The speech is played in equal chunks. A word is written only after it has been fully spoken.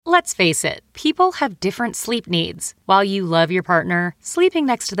Let's face it, people have different sleep needs. While you love your partner, sleeping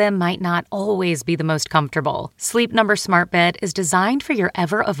next to them might not always be the most comfortable. Sleep Number Smart Bed is designed for your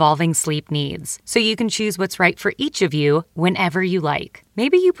ever-evolving sleep needs, so you can choose what's right for each of you whenever you like.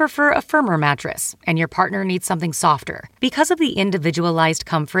 Maybe you prefer a firmer mattress and your partner needs something softer. Because of the individualized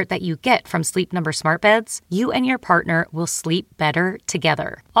comfort that you get from Sleep Number Smart Beds, you and your partner will sleep better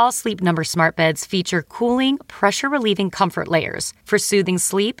together. All Sleep Number Smart Beds feature cooling, pressure-relieving comfort layers for soothing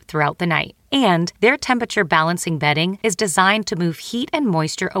sleep throughout the night. And their temperature balancing bedding is designed to move heat and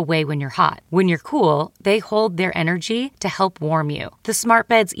moisture away when you're hot. When you're cool, they hold their energy to help warm you. The smart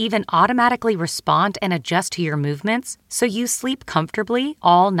beds even automatically respond and adjust to your movements, so you sleep comfortably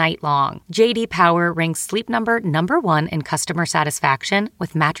all night long. J.D. Power ranks Sleep Number #1 in customer satisfaction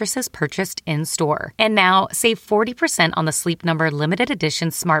with mattresses purchased in-store. And now, save 40% on the Sleep Number limited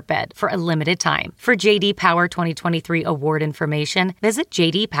edition smart bed for a limited time. For J.D. Power 2023 award information, visit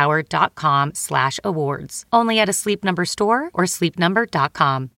jdpower.com/awards. Only at a Sleep Number store or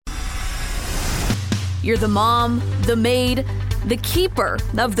sleepnumber.com. You're the mom, the maid, the keeper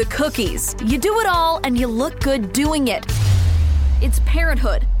of the cookies. You do it all and you look good doing it. It's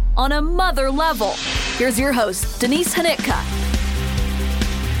parenthood on a mother level. Here's your host, Denise Hanitka.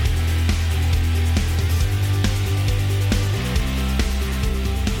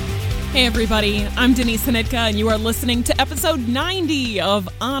 Hey everybody, I'm Denise Hanitka, and you are listening to episode 90 of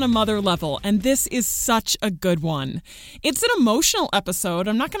On a Mother Level, and this is such a good one. It's an emotional episode,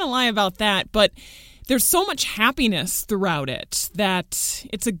 I'm not going to lie about that, but there's so much happiness throughout it that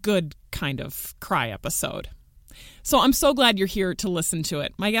it's a good kind of cry episode. So I'm so glad you're here to listen to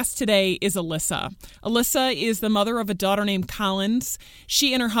it. My guest today is Alyssa. Alyssa is the mother of a daughter named Collins.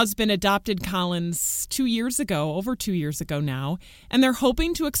 She and her husband adopted Collins over 2 years ago now, and they're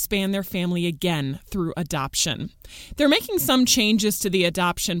hoping to expand their family again through adoption. They're making some changes to the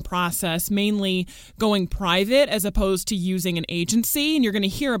adoption process, mainly going private as opposed to using an agency, and you're going to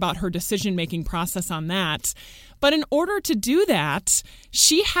hear about her decision-making process on that. But in order to do that,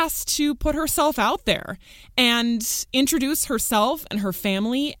 she has to put herself out there and introduce herself and her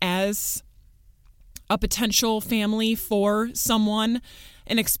family as a potential family for someone,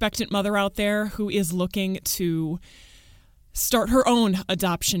 an expectant mother out there who is looking to start her own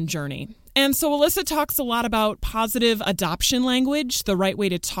adoption journey. And so Alyssa talks a lot about positive adoption language, the right way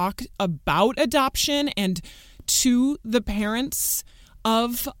to talk about adoption and to the parents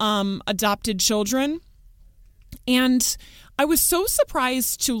of adopted children. And I was so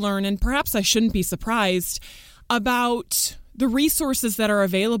surprised to learn, and perhaps I shouldn't be surprised, about the resources that are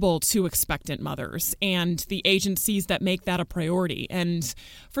available to expectant mothers and the agencies that make that a priority. And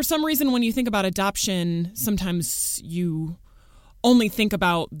for some reason, when you think about adoption, sometimes you only think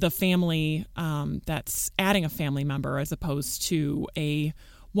about the family that's adding a family member as opposed to a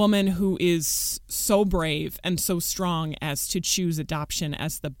woman who is so brave and so strong as to choose adoption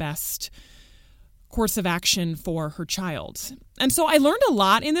as the best course of action for her child. And so I learned a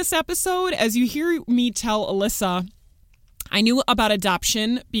lot in this episode. As you hear me tell Alyssa, I knew about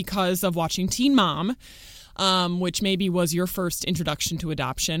adoption because of watching Teen Mom, which maybe was your first introduction to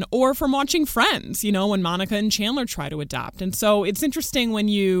adoption, or from watching Friends, when Monica and Chandler try to adopt. And so it's interesting when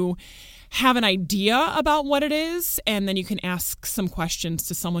you have an idea about what it is, and then you can ask some questions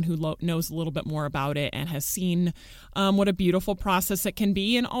to someone who knows a little bit more about it and has seen what a beautiful process it can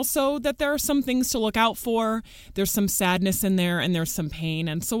be, and also that there are some things to look out for. There's some sadness in there, and there's some pain.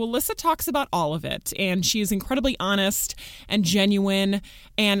 And so Alyssa talks about all of it, and she is incredibly honest and genuine,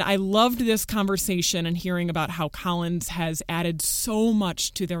 and I loved this conversation and hearing about how Collins has added so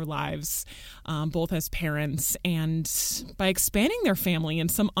much to their lives, both as parents and by expanding their family in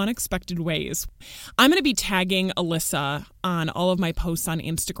some unexpected ways. I'm going to be tagging Alyssa on all of my posts on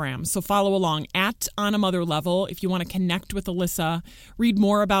Instagram, so follow along at On a Mother Level if you want to connect with Alyssa, read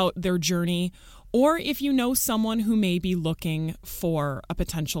more about their journey, or if you know someone who may be looking for a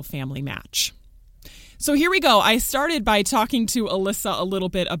potential family match. So here we go. I started by talking to Alyssa a little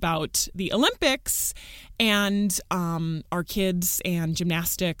bit about the Olympics and our kids and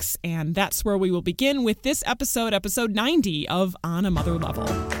gymnastics, and that's where we will begin with this episode 90 of On a Mother Level.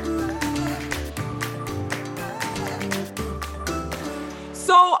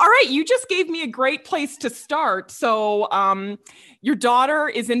 So, all right, you just gave me a great place to start. So, your daughter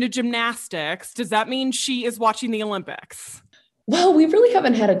is into gymnastics. Does that mean she is watching the Olympics? Well, we really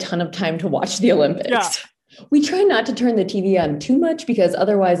haven't had a ton of time to watch the Olympics. Yeah. We try not to turn the TV on too much because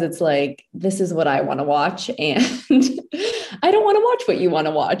otherwise it's like, this is what I want to watch. And I don't want to watch what you want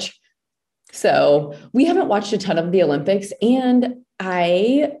to watch. So we haven't watched a ton of the Olympics. And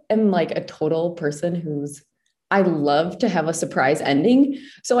I am like a total person who's I love to have a surprise ending.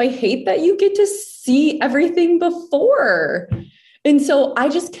 So I hate that you get to see everything before. And so I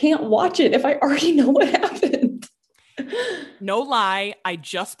just can't watch it if I already know what happened. No lie. I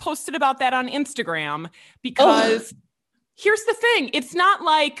just posted about that on Instagram because here's the thing. It's not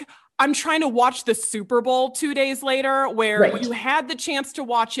like I'm trying to watch the Super Bowl 2 days later where you had the chance to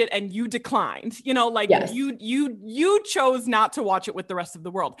watch it and you declined, you chose not to watch it with the rest of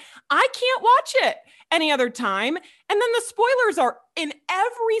the world. I can't watch it any other time. And then the spoilers are in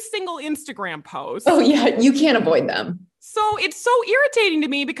every single Instagram post. Oh yeah. You can't avoid them. So it's so irritating to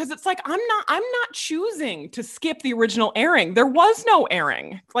me because it's like, I'm not choosing to skip the original airing. There was no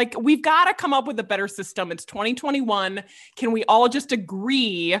airing. Like, we've got to come up with a better system. It's 2021. Can we all just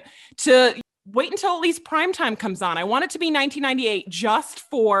agree to wait until at least primetime comes on? I want it to be 1998 just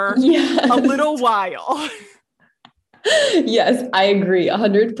for a little while. Yes, I agree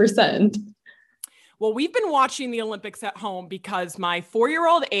 100%. Well, we've been watching the Olympics at home because my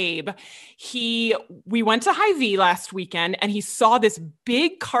 4-year-old Abe, we went to Hy-Vee last weekend and he saw this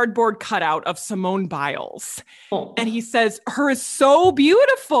big cardboard cutout of Simone Biles. Oh. And he says, her is so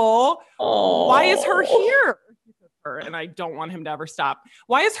beautiful. Oh. Why is her here? And I don't want him to ever stop.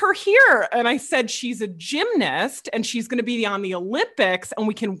 Why is her here? And I said, she's a gymnast and she's going to be on the Olympics and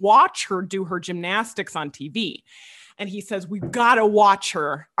we can watch her do her gymnastics on TV. And he says, we've got to watch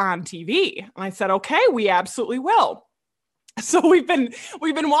her on TV. And I said, okay, we absolutely will. So we've been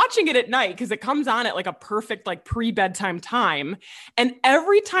watching it at night because it comes on at like a perfect, like pre-bedtime time. And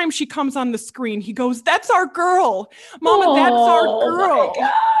every time she comes on the screen, he goes, that's our girl. Mama, that's our girl. Oh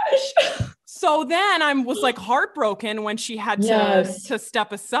my gosh. So then I was like heartbroken when she had to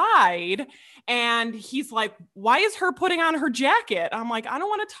step aside. And he's like, why is her putting on her jacket? I'm like, I don't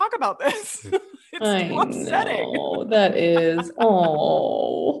want to talk about this. It's so upsetting. Know, that is.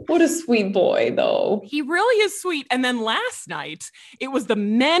 Oh, what a sweet boy, though. He really is sweet. And then last night, it was the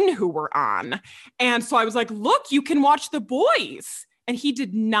men who were on. And so I was like, look, you can watch the boys. And he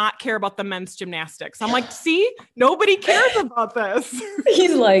did not care about the men's gymnastics. I'm like, see, nobody cares about this.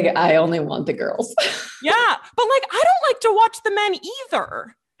 He's like, I only want the girls. Yeah. But like, I don't like to watch the men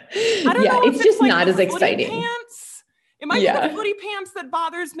either. I don't know if it's just like not as exciting. Pants. It might be the footy pants that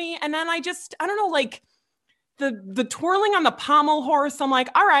bothers me. And then I don't know, like the twirling on the pommel horse. I'm like,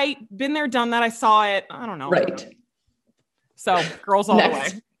 all right, been there, done that. I saw it. I don't know. Right. So girls all the way.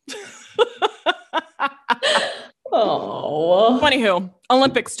 Oh. Anywho,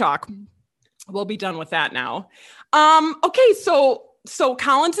 Olympics talk. We'll be done with that now. Okay. So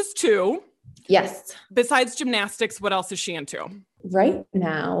Collins is 2. Yes. Besides gymnastics, what else is she into? Right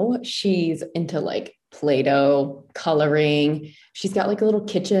now, she's into like Play-Doh, coloring. She's got like a little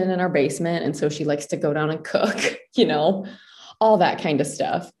kitchen in our basement. And so she likes to go down and cook, all that kind of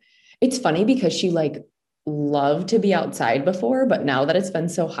stuff. It's funny because she like loved to be outside before, but now that it's been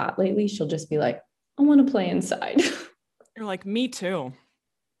so hot lately, she'll just be like, I want to play inside. You're like, me too.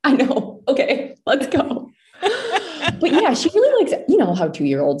 I know. Okay, let's go. But yeah, she really likes, how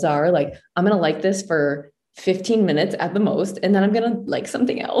 2-year-olds are like, I'm going to like this for 15 minutes at the most. And then I'm going to like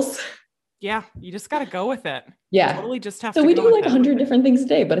something else. Yeah. You just got to go with it. Yeah. Totally just have so to we do like 100 different things a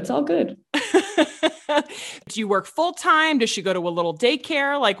day, but it's all good. Do you work full time? Does she go to a little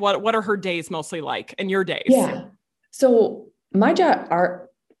daycare? Like what are her days mostly like and your days? Yeah. So my job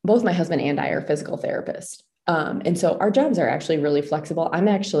both my husband and I are physical therapists. And so our jobs are actually really flexible. I'm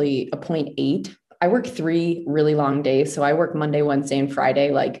actually a 0.8. I work 3 really long days. So I work Monday, Wednesday, and Friday,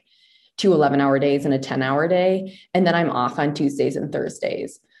 like 2 11-hour days and a 10-hour day. And then I'm off on Tuesdays and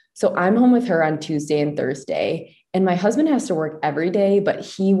Thursdays. So I'm home with her on Tuesday and Thursday. And my husband has to work every day, but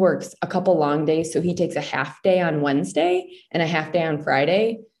he works a couple long days. So he takes a half day on Wednesday and a half day on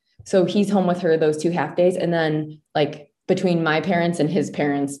Friday. So he's home with her those 2 half days. And then like between my parents and his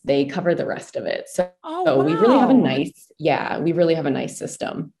parents, they cover the rest of it. So, we really have a nice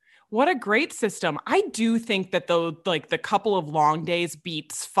system. What a great system. I do think that the couple of long days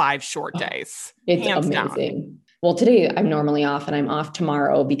beats 5 short days. It's amazing. Down. Well, today I'm normally off and I'm off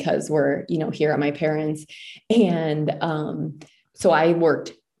tomorrow because we're, here at my parents'. And so I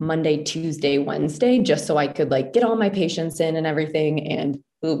worked Monday, Tuesday, Wednesday, just so I could like get all my patients in and everything. And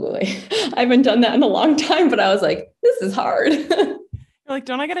oh boy, I haven't done that in a long time, but I was like, this is hard. You're like,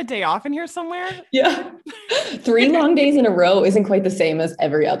 don't I get a day off in here somewhere? Yeah. 3 long days in a row isn't quite the same as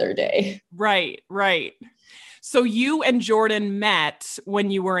every other day. Right. So you and Jordan met when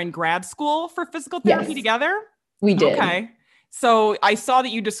you were in grad school for physical therapy together? We did. Okay. So I saw that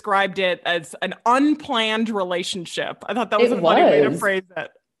you described it as an unplanned relationship. I thought that was a funny way to phrase it.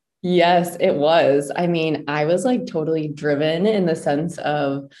 Yes, it was. I mean, I was like totally driven in the sense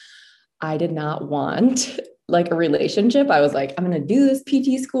of I did not want like a relationship, I was like, I'm going to do this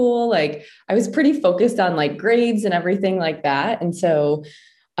PT school. Like I was pretty focused on like grades and everything like that. And so,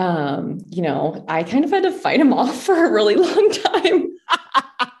 I kind of had to fight him off for a really long time.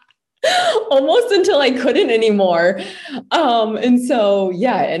 Almost until I couldn't anymore.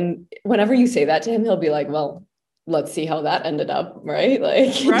 And whenever you say that to him, he'll be like, well, let's see how that ended up. Right.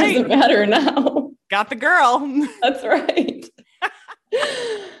 Like it doesn't matter now. Got the girl. That's right.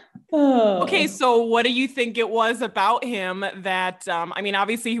 Okay. So what do you think it was about him that,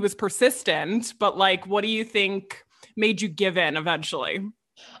 obviously he was persistent, but like, what do you think made you give in eventually?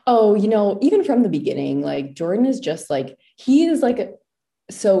 Oh, even from the beginning, like Jordan is just like, he is like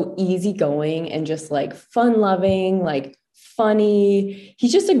so easygoing and just like fun loving, like funny.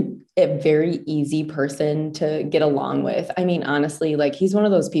 He's just a very easy person to get along with. I mean, honestly, like he's one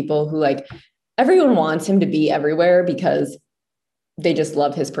of those people who like everyone wants him to be everywhere because they just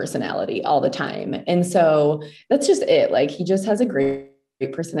love his personality all the time. And so that's just it. Like he just has a great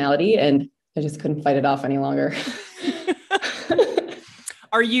personality and I just couldn't fight it off any longer.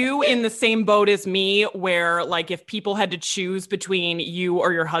 Are you in the same boat as me where like if people had to choose between you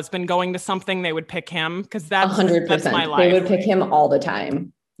or your husband going to something, they would pick him? Because that's 100%. That's my life. They would pick him all the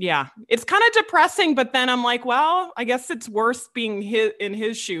time. Yeah. It's kind of depressing, but then I'm like, well, I guess it's worse being in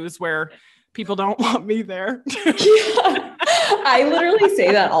his shoes where people don't want me there. Yeah. I literally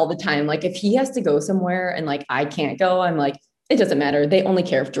say that all the time. Like if he has to go somewhere and like I can't go, I'm like, it doesn't matter. They only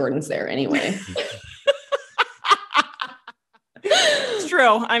care if Jordan's there anyway. It's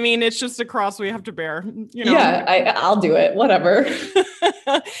true. I mean, it's just a cross we have to bear, Yeah, I'll do it. Whatever.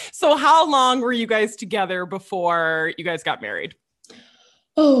 So how long were you guys together before you guys got married?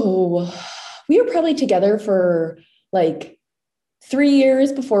 Oh, we were probably together for like 3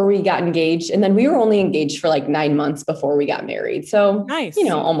 years before we got engaged. And then we were only engaged for like 9 months before we got married. So, nice.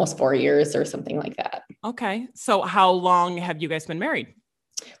 Almost 4 years or something like that. Okay. So how long have you guys been married?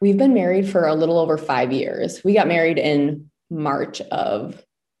 We've been married for a little over 5 years. We got married in March of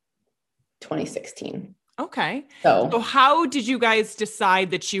 2016. Okay. So how did you guys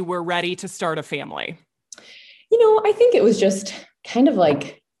decide that you were ready to start a family? I think it was just kind of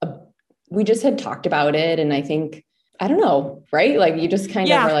like we just had talked about it. And I think, I don't know, right? Like you just kind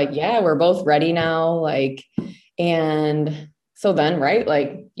of were like, yeah, we're both ready now. Like, and so then, right.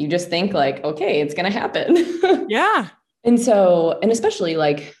 Like you just think like, okay, it's going to happen. Yeah. And so, and especially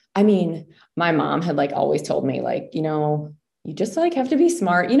like, I mean, my mom had like always told me like, you just like have to be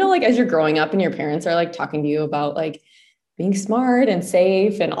smart, like as you're growing up and your parents are like talking to you about like being smart and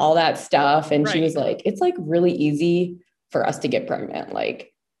safe and all that stuff. And She was like, it's like really easy for us to get pregnant.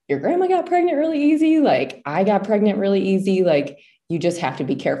 Like your grandma got pregnant really easy. Like I got pregnant really easy. Like you just have to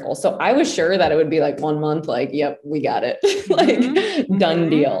be careful. So I was sure that it would be like 1 month, like, yep, we got it. Like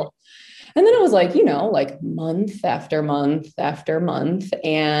done deal. And then it was like, like month after month after month.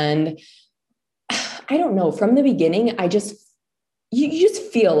 And I don't know, from the beginning, you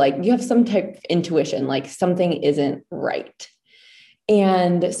just feel like you have some type of intuition, like something isn't right.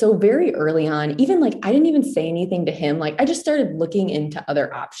 And so very early on, even like, I didn't even say anything to him. Like I just started looking into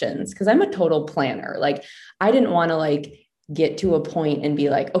other options because I'm a total planner. Like I didn't want to like get to a point and be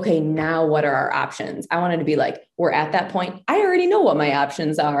like, okay, now what are our options? I wanted to be like, we're at that point. I already know what my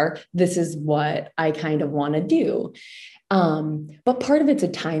options are. This is what I kind of want to do. But part of it's a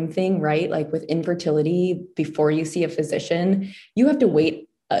time thing, right? Like with infertility, before you see a physician, you have to wait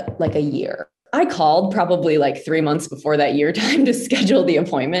like a year. I called probably like 3 months before that year time to schedule the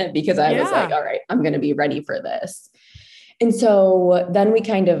appointment because I was like, all right, I'm going to be ready for this. And so then we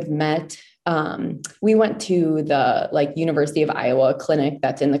kind of met. We went to the like University of Iowa clinic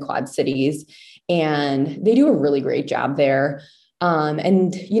that's in the Quad Cities, and they do a really great job there.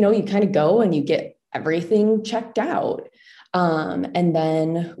 And you kind of go and you get everything checked out. And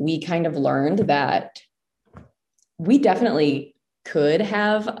then we kind of learned that we definitely could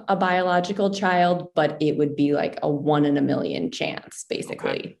have a biological child, but it would be like a 1 in a million chance, basically.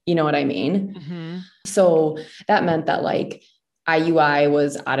 Okay. You know what I mean? Mm-hmm. So that meant that like IUI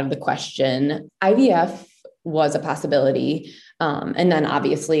was out of the question. IVF was a possibility. And then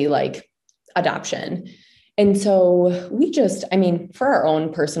obviously like adoption. And so we just, for our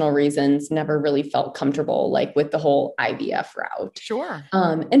own personal reasons, never really felt comfortable like with the whole IVF route. Sure.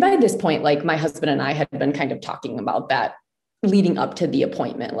 And by this point, like my husband and I had been kind of talking about that leading up to the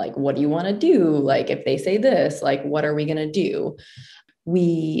appointment. Like, what do you want to do? Like, if they say this, like, what are we going to do?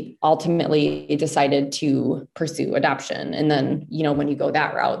 We ultimately decided to pursue adoption. And then, when you go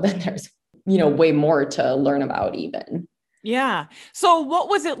that route, then there's, way more to learn about even. Yeah. So what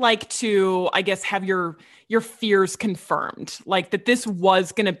was it like to, I guess, have your fears confirmed, like that this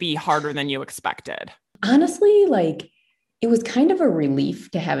was going to be harder than you expected? honestly, like it was kind of a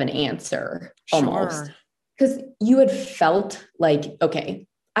relief to have an answer almost. Sure. Because you had felt like, okay,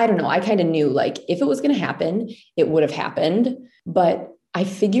 I don't know. I kind of knew like if it was going to happen, it would have happened. But I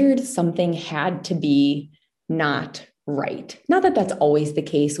figured something had to be not right. Not that that's always the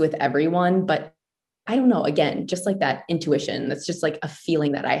case with everyone, but I don't know. Again, just like that intuition, that's just like a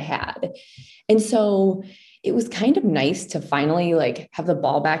feeling that I had. And so it was kind of nice to finally like have the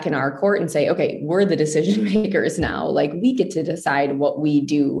ball back in our court and say, okay, we're the decision makers now. Like we get to decide what we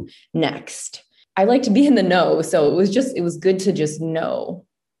do next. I like to be in the know. So it was good to just know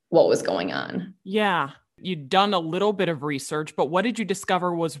what was going on. Yeah. You'd done a little bit of research, but what did you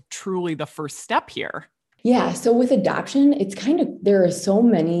discover was truly the first step here? Yeah. So with adoption, it's kind of, there are so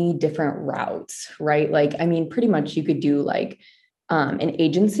many different routes, right? Like, I mean, pretty much you could do like an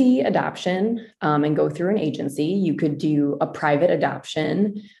agency adoption and go through an agency. You could do a private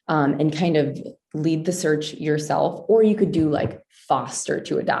adoption and kind of lead the search yourself, or you could do like foster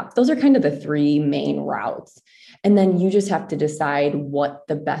to adopt. Those are kind of the three main routes. And then you just have to decide what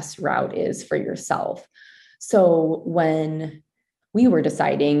the best route is for yourself. So when we were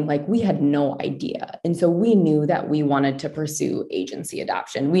deciding, like we had no idea. And so we knew that we wanted to pursue agency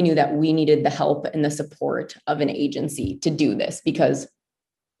adoption. We knew that we needed the help and the support of an agency to do this because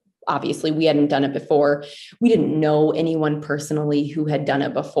obviously we hadn't done it before. We didn't know anyone personally who had done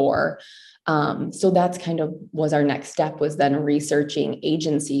it before. So that's kind of was our next step, was then researching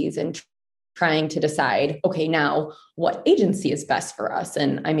agencies and trying to decide, okay, now what agency is best for us?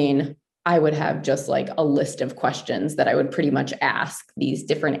 And I mean, I would have just like a list of questions that I would pretty much ask these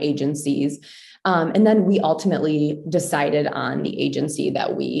different agencies. And then we ultimately decided on the agency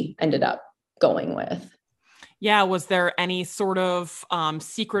that we ended up going with. Yeah. Was there any sort of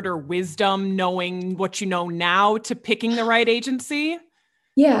secret or wisdom knowing what you know now to picking the right agency?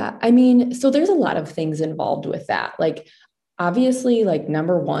 Yeah. I mean, so there's a lot of things involved with that. Like, obviously, like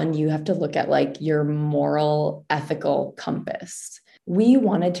number one, you have to look at like your moral, ethical compass. We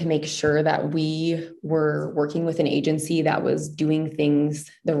wanted to make sure that we were working with an agency that was doing things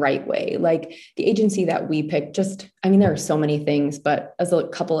the right way. Like the agency that we picked, just, I mean, there are so many things, but as a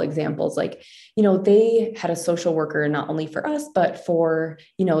couple examples, like, you know, they had a social worker, not only for us, but for,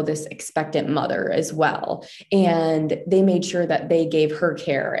 you know, this expectant mother as well. And they made sure that they gave her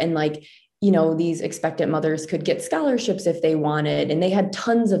care and like, you know, these expectant mothers could get scholarships if they wanted, and they had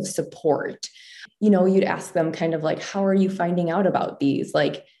tons of support. You know, you'd ask them kind of like, how are you finding out about these?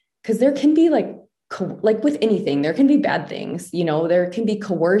 Like, because there can be like with anything, there can be bad things, you know, there can be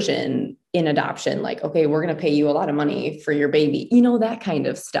coercion in adoption. Like, okay, we're going to pay you a lot of money for your baby, you know, that kind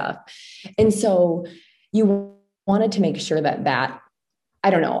of stuff. And so you wanted to make sure that, I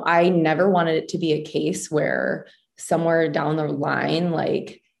don't know, I never wanted it to be a case where somewhere down the line,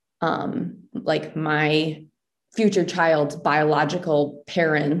 like my future child's biological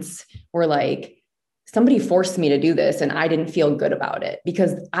parents were like, somebody forced me to do this and I didn't feel good about it,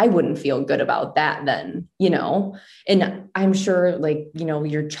 because I wouldn't feel good about that then, you know, and I'm sure like, you know,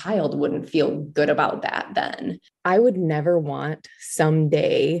 your child wouldn't feel good about that then. I would never want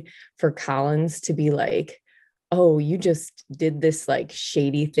someday for Collins to be like, oh, you just did this like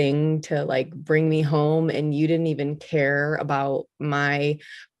shady thing to like bring me home and you didn't even care about my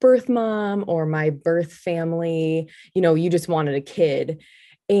birth mom or my birth family. You know, you just wanted a kid.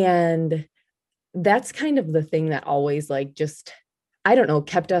 And that's kind of the thing that always like just, I don't know,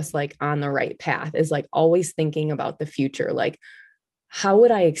 kept us like on the right path, is like always thinking about the future. Like, how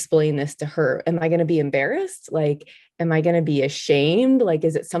would I explain this to her? Am I going to be embarrassed? Like, am I going to be ashamed? Like,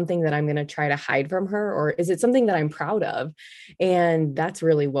 is it something that I'm going to try to hide from her? Or is it something that I'm proud of? And that's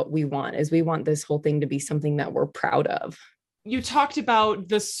really what we want, is we want this whole thing to be something that we're proud of. You talked about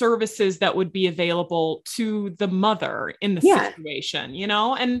the services that would be available to the mother in the situation, you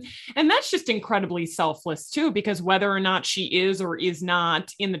know, and that's just incredibly selfless too, because whether or not she is or is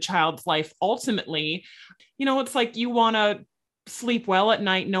not in the child's life, ultimately, you know, it's like you want to sleep well at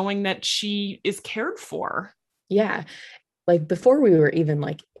night knowing that she is cared for. Yeah. Like before we were even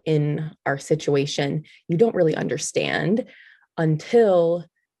like in our situation, you don't really understand until,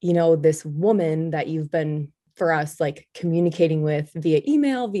 you know, this woman that you've been, for us, like communicating with via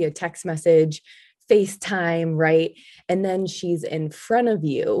email, via text message, FaceTime, right? And then she's in front of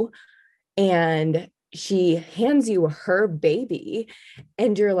you and she hands you her baby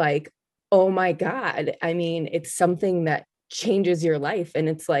and you're like, oh my God. I mean, it's something that changes your life. And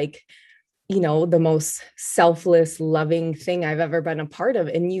it's like, you know, the most selfless, loving thing I've ever been a part of.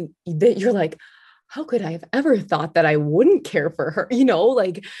 And you're like, how could I have ever thought that I wouldn't care for her? You know,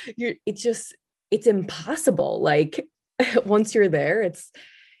 like it's impossible. Like once you're there,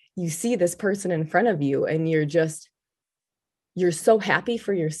 you see this person in front of you and you're so happy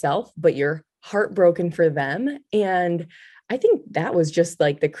for yourself, but you're heartbroken for them. And I think that was just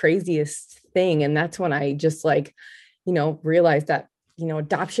like the craziest thing. And that's when I just like, realized that,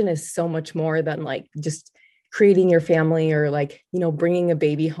 adoption is so much more than like just creating your family or like, bringing a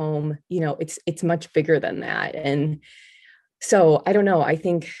baby home. It's much bigger than that. And so I don't know. I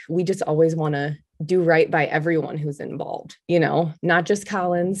think we just always want to do right by everyone who's involved, not just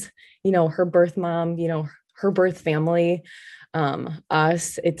Collins, her birth mom, her birth family,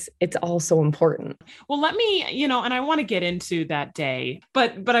 us. It's all so important. Well, let me, and I want to get into that day,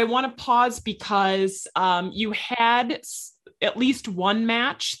 but I want to pause because you had at least one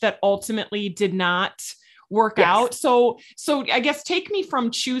match that ultimately did not work out. So I guess take me from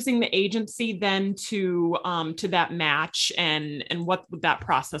choosing the agency then to that match and what that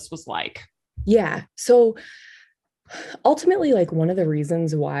process was like. Yeah. So ultimately, like one of the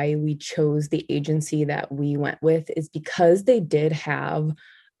reasons why we chose the agency that we went with is because they did have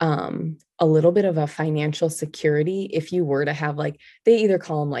a little bit of a financial security if you were to have like, they either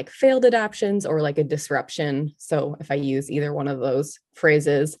call them like failed adoptions or like a disruption. So if I use either one of those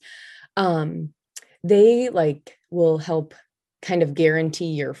phrases, they like will help kind of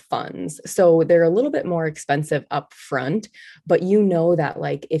guarantee your funds. So they're a little bit more expensive up front, but that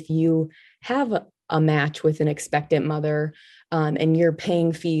like if you have a match with an expectant mother and you're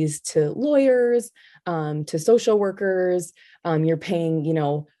paying fees to lawyers, to social workers, you're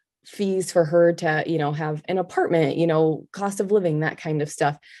paying, fees for her to, have an apartment, cost of living, that kind of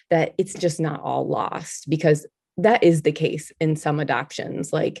stuff, that it's just not all lost, because that is the case in some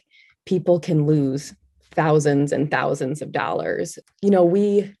adoptions. Like people can lose thousands and thousands of dollars.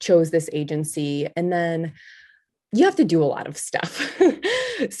 We chose this agency, and then you have to do a lot of stuff.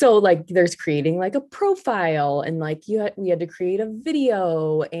 So like there's creating like a profile, and like we had to create a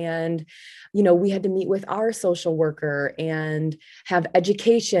video, and, we had to meet with our social worker and have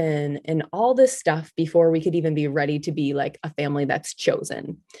education and all this stuff before we could even be ready to be like a family that's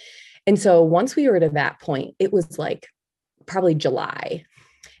chosen. And so once we were to that point, it was like probably July.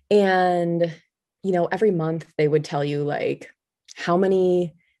 And, every month they would tell you like, how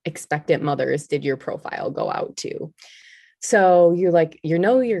many expectant mothers did your profile go out to? So you're like,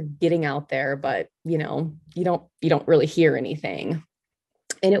 you're getting out there, but you don't really hear anything.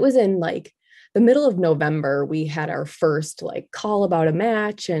 And it was in like the middle of November, we had our first like call about a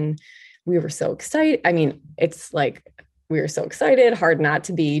match, and we were so excited. I mean, it's like, we were so excited, hard not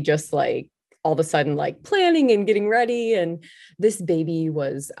to be, just like all of a sudden like planning and getting ready. And this baby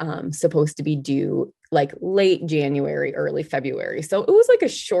was supposed to be due like late January, early February. So it was like a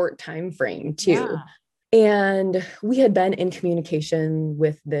short time frame too. Yeah. And we had been in communication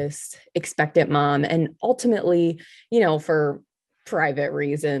with this expectant mom, and ultimately, for private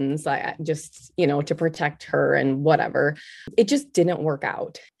reasons, I just, to protect her and whatever, it just didn't work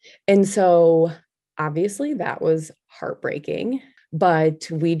out. And so obviously that was heartbreaking, but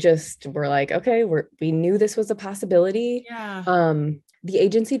we just were like, okay, we knew this was a possibility. Yeah. The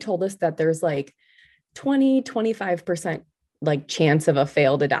agency told us that there's like 25% like chance of a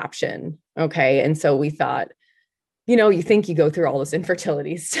failed adoption. Okay. And so we thought, you think you go through all this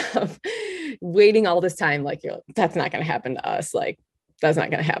infertility stuff, waiting all this time, like you're like, that's not going to happen to us. Like, that's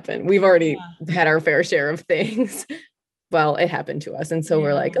not going to happen. We've already had our fair share of things. Well, it happened to us. And so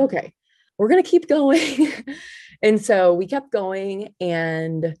we're like, okay, we're going to keep going. And so we kept going.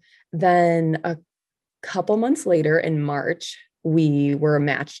 And then a couple months later in March, we were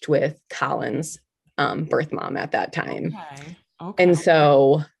matched with Collins' birth mom at that time. Okay. And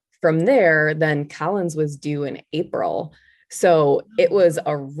so from there, then Collins was due in April. So it was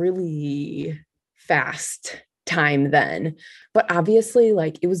a really fast time then, but obviously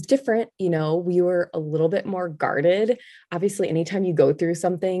like it was different. We were a little bit more guarded. Obviously, anytime you go through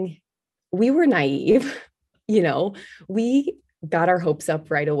something, we were naive, we got our hopes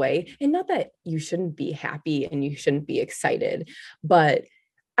up right away. And not that you shouldn't be happy and you shouldn't be excited, but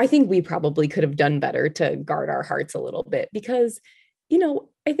I think we probably could have done better to guard our hearts a little bit, because,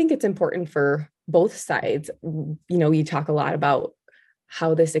 I think it's important for both sides. You talk a lot about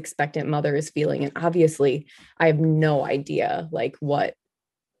how this expectant mother is feeling. And obviously I have no idea like what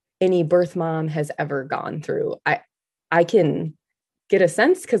any birth mom has ever gone through. I can get a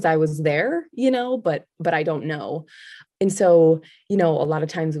sense because I was there, but I don't know. And so, a lot of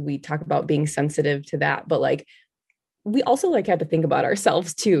times we talk about being sensitive to that, but like, we also like had to think about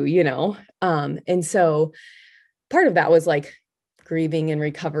ourselves too, and so part of that was like grieving and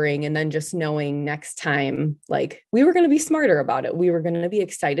recovering, and then just knowing next time, like we were going to be smarter about it. We were going to be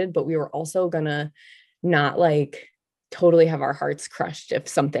excited, but we were also going to not like totally have our hearts crushed if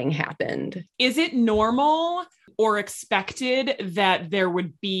something happened. Is it normal or expected that there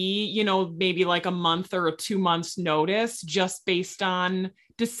would be, maybe like a month or 2 months notice just based on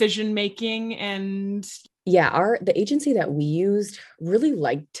decision making? And yeah, the agency that we used really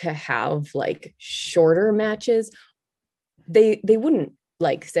liked to have like shorter matches. They wouldn't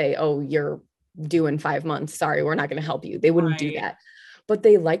like say, oh, you're due in 5 months. Sorry, we're not going to help you. They wouldn't do that. But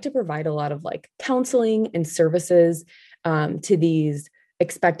they like to provide a lot of like counseling and services to these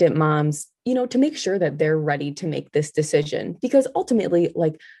expectant moms, to make sure that they're ready to make this decision. Because ultimately,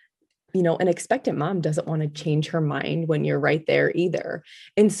 like, an expectant mom doesn't want to change her mind when you're right there either.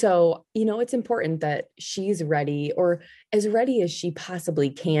 And so, it's important that she's ready, or as ready as she possibly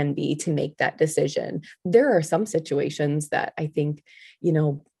can be, to make that decision. There are some situations that I think,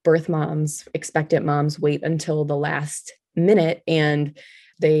 birth moms, expectant moms wait until the last minute, and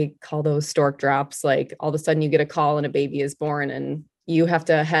they call those stork drops. Like all of a sudden you get a call and a baby is born and you have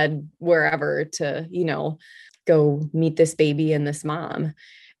to head wherever to, go meet this baby and this mom.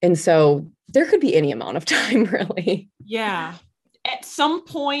 And so there could be any amount of time, really. Yeah. At some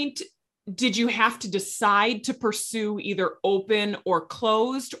point, did you have to decide to pursue either open or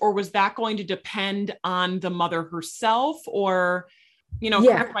closed, or was that going to depend on the mother herself, or,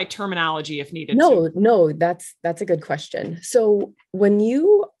 correct my terminology if needed? No, that's a good question. So when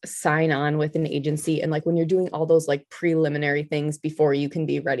you sign on with an agency, and like when you're doing all those like preliminary things before you can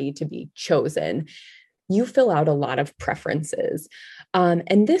be ready to be chosen, you fill out a lot of preferences.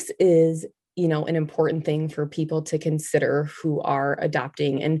 And this is, an important thing for people to consider who are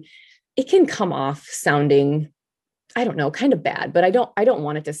adopting. And it can come off sounding, I don't know, kind of bad, but I don't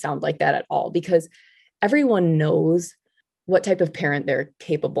want it to sound like that at all, because everyone knows what type of parent they're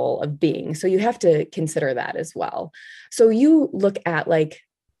capable of being. So you have to consider that as well. So you look at like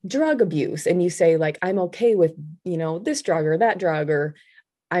drug abuse and you say like, I'm okay with, this drug or that drug, or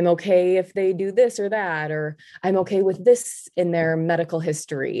I'm okay if they do this or that, or I'm okay with this in their medical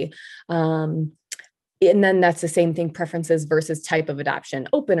history. And then that's the same thing, preferences versus type of adoption,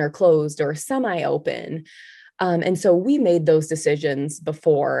 open or closed or semi-open. And so we made those decisions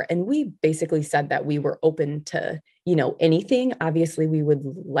before, and we basically said that we were open to, anything. Obviously, we would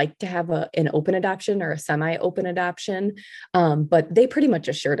like to have an open adoption or a semi-open adoption. But they pretty much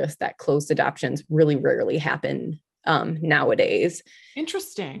assured us that closed adoptions really rarely happen nowadays.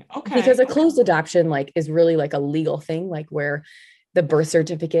 Interesting. Okay. Because a closed adoption like is really like a legal thing, like where the birth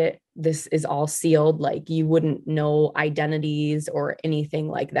certificate, this is all sealed, like you wouldn't know identities or anything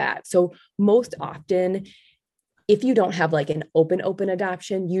like that. So most often, if you don't have like an open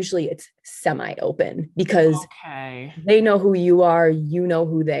adoption, usually it's semi-open, because they know who you are, you know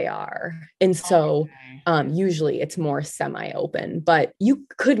who they are. And so usually it's more semi-open, but you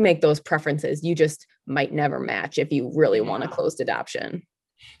could make those preferences. You just might never match if you really want a closed adoption.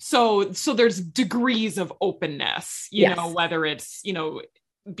 So there's degrees of openness, you know, whether it's,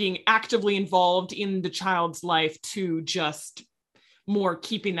 being actively involved in the child's life to just more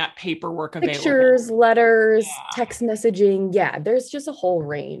keeping that paperwork available. Pictures, letters, text messaging. Yeah, there's just a whole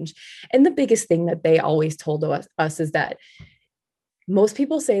range. And the biggest thing that they always told us is that most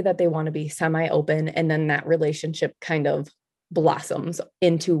people say that they want to be semi-open, and then that relationship kind of blossoms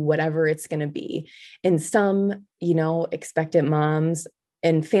into whatever it's going to be. And some, expectant moms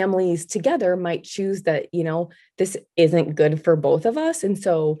and families together might choose that, this isn't good for both of us. And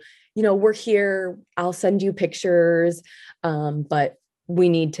so, we're here, I'll send you pictures, but we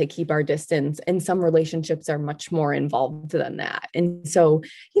need to keep our distance. And some relationships are much more involved than that. And so,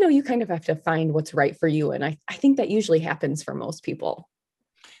 you kind of have to find what's right for you. And I think that usually happens for most people.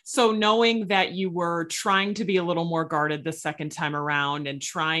 So knowing that you were trying to be a little more guarded the second time around, and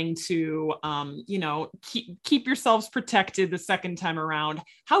trying to, keep yourselves protected the second time around,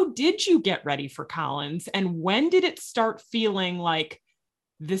 how did you get ready for Collins? And when did it start feeling like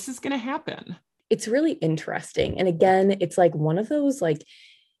this is going to happen? It's really interesting. And again, it's like one of those like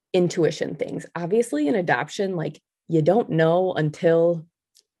intuition things. Obviously in adoption, like you don't know until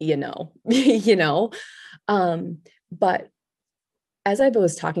but as I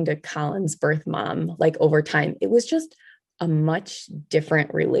was talking to Colin's birth mom, like over time, it was just a much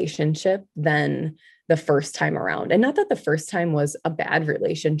different relationship than the first time around. And not that the first time was a bad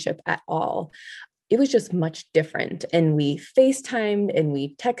relationship at all. It was just much different. And we FaceTimed and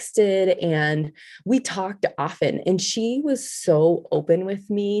we texted and we talked often. And she was so open with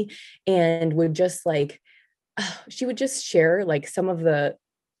me and would just she would just share like some of the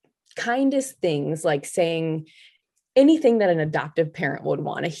kindest things, like saying, anything that an adoptive parent would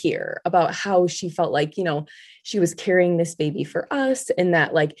want to hear about how she felt like, she was carrying this baby for us, and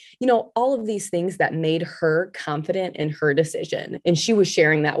that like, all of these things that made her confident in her decision. And she was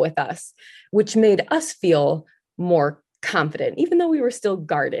sharing that with us, which made us feel more confident, even though we were still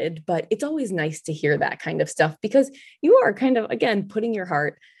guarded. But it's always nice to hear that kind of stuff, because you are kind of, again, putting your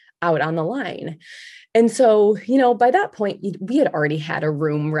heart out on the line. And so, by that point, we had already had a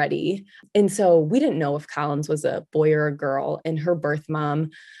room ready. And so we didn't know if Collins was a boy or a girl. And her birth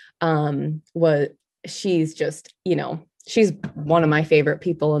mom she's just, she's one of my favorite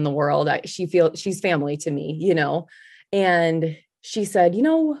people in the world. She's family to me, and she said,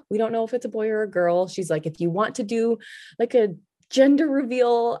 we don't know if it's a boy or a girl. She's like, if you want to do like a gender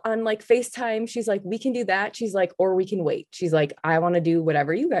reveal on like FaceTime, she's like, we can do that. She's like, or we can wait. She's like, I want to do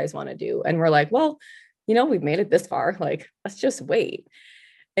whatever you guys want to do. And we're like, well, we've made it this far. Like, let's just wait.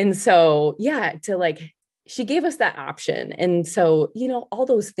 And so, she gave us that option. And so, all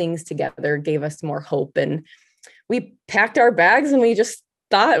those things together gave us more hope. And we packed our bags and we just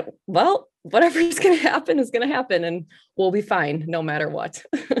thought, well, whatever's going to happen is going to happen, and we'll be fine no matter what.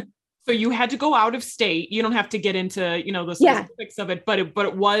 So you had to go out of state. You don't have to get into, the specifics of it, but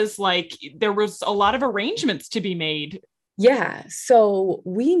it was like, there was a lot of arrangements to be made. Yeah. So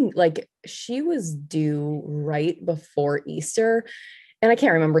she was due right before Easter, and I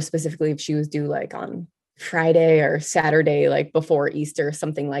can't remember specifically if she was due like on Friday or Saturday, like before Easter,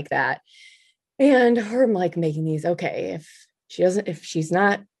 something like that. And her like making these, okay, if she's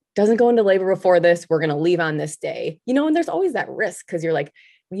not doesn't go into labor before this, we're going to leave on this day, and there's always that risk, because you're like,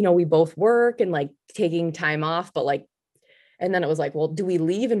 we both work and like taking time off, but like, and then it was like, well, do we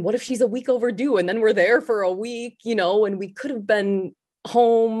leave? And what if she's a week overdue? And then we're there for a week, and we could have been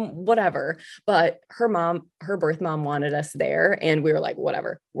home, whatever. But her birth mom wanted us there. And we were like,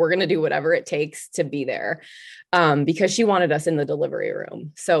 whatever, we're going to do whatever it takes to be there. Because she wanted us in the delivery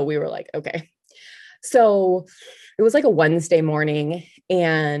room. So we were like, okay. So it was like a Wednesday morning,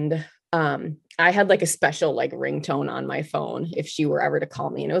 and I had like a special like ringtone on my phone if she were ever to call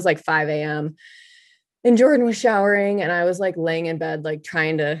me. And it was like 5 a.m. and Jordan was showering, and I was like laying in bed, like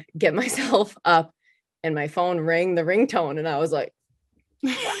trying to get myself up, and my phone rang the ringtone. And I was like,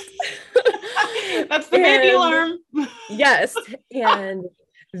 that's the baby alarm. Yes. And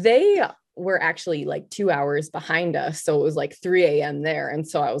they were actually like 2 hours behind us. So it was like 3 a.m. there. And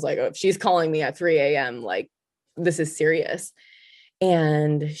so I was like, oh, if she's calling me at 3 a.m., like this is serious.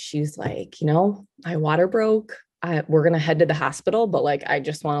 And she's like, my water broke. We're going to head to the hospital, but like, I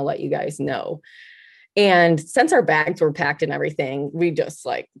just want to let you guys know. And since our bags were packed and everything, we just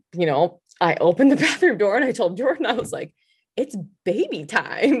like, I opened the bathroom door and I told Jordan, I was like, it's baby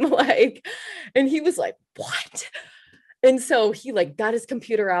time. Like, and he was like, what? And so he like got his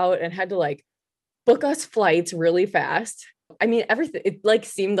computer out and had to like book us flights really fast. I mean, everything, it like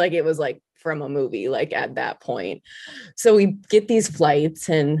seemed like it was like from a movie, like at that point. So we get these flights,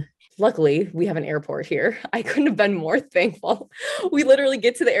 and luckily we have an airport here. I couldn't have been more thankful. We literally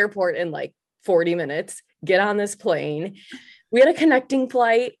get to the airport in like 40 minutes, get on this plane. We had a connecting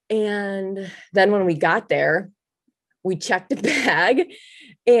flight. And then when we got there, we checked a bag,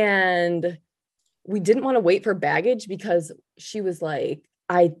 and we didn't want to wait for baggage, because she was like,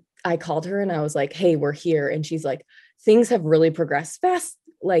 I called her and I was like, hey, we're here. And she's like, things have really progressed fast.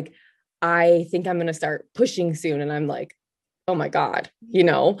 Like, I think I'm going to start pushing soon. And I'm like, oh my God,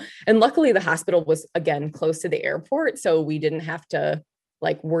 and luckily the hospital was again close to the airport. So we didn't have to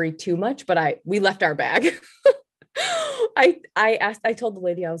like worry too much, but we left our bag. I told the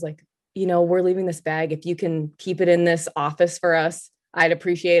lady, I was like, we're leaving this bag. If you can keep it in this office for us, I'd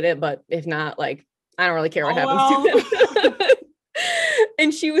appreciate it. But if not, like, I don't really care what happens to it.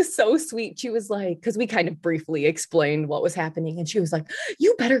 And she was so sweet. She was like, because we kind of briefly explained what was happening. And she was like,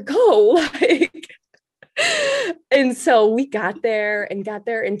 you better go. Like, and so we got there in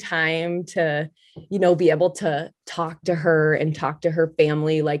time to, be able to talk to her and talk to her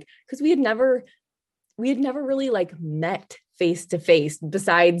family. Like, because we had never really like met face to face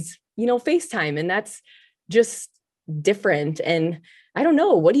besides, FaceTime. And that's just different. And I don't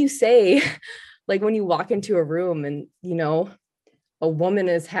know, what do you say? Like when you walk into a room and, a woman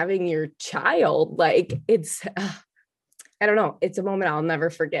is having your child, like it's, I don't know. It's a moment I'll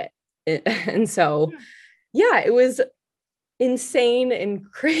never forget. And so, yeah, it was insane and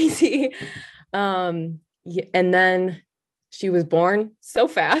crazy. And then she was born so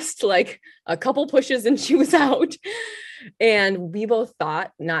fast, like a couple pushes and she was out. And we both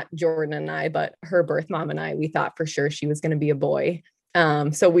thought, not Jordan and I, but her birth mom and I, we thought for sure she was going to be a boy.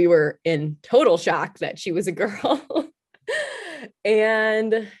 So we were in total shock that she was a girl.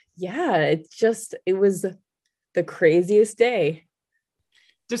 And yeah, it was the craziest day.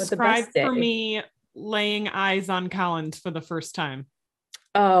 Describe for me laying eyes on Collins for the first time.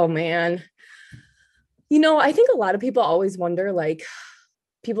 Oh man. I think a lot of people always wonder, like,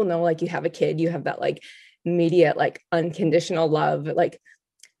 people know, like, you have a kid, you have that like immediate, like, unconditional love. Like,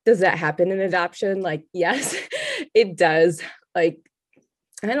 does that happen in adoption? Like, yes, it does. Like,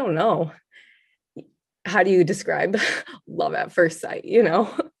 I don't know. How do you describe love at first sight,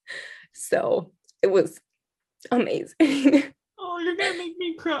 So it was amazing. Oh, you're going to make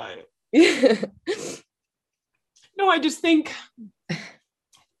me cry. Yeah. No, I just think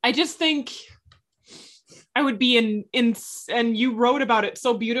I would be in, and you wrote about it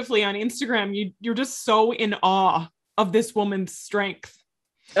so beautifully on Instagram. You're just so in awe of this woman's strength.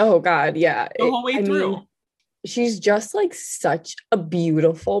 Oh God. Yeah. The whole way through. Mean, she's just like such a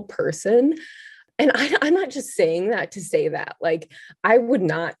beautiful person. And I'm not just saying that to say that. Like, I would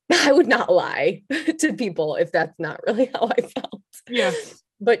not lie to people if that's not really how I felt. Yeah.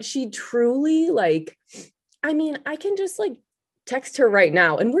 But she truly, like, I can just like text her right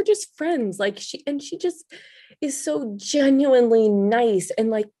now and we're just friends. Like, she just is so genuinely nice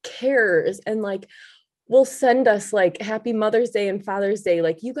and like cares and like will send us like happy Mother's Day and Father's Day.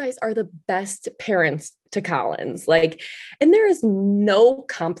 Like, you guys are the best parents to Collins. Like, and there is no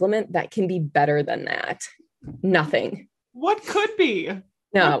compliment that can be better than that. Nothing. What could be?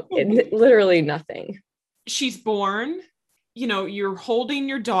 No, literally nothing. She's born, you're holding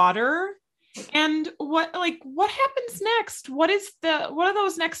your daughter. And what happens next? What are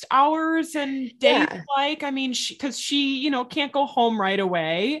those next hours and days like? I mean, because she can't go home right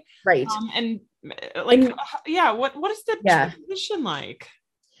away. Right. What is the transition like?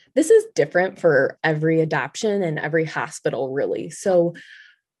 This is different for every adoption and every hospital, really. So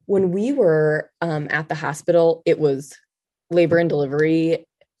when we were at the hospital, it was labor and delivery.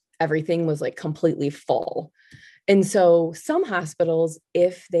 Everything was like completely full. And so some hospitals,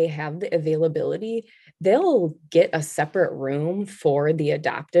 if they have the availability, they'll get a separate room for the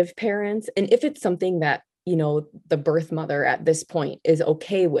adoptive parents. And if it's something that, the birth mother at this point is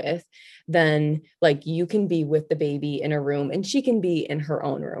okay with, then like you can be with the baby in a room and she can be in her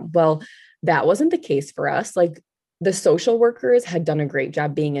own room. Well, that wasn't the case for us. Like, the social workers had done a great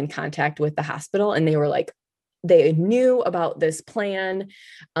job being in contact with the hospital, and they were like, they knew about this plan.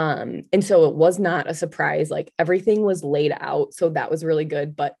 And so it was not a surprise. Like, everything was laid out. So that was really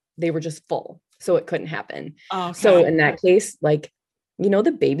good, but they were just full. So it couldn't happen. Okay. So in that case, like,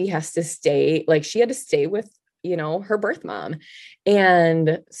 the baby has to stay, like, she had to stay with, her birth mom.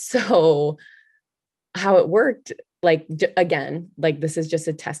 And so how it worked, like, again, like, this is just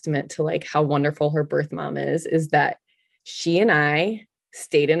a testament to like how wonderful her birth mom is that she and I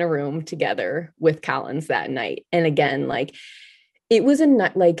stayed in a room together with Collins that night. And again, like, it was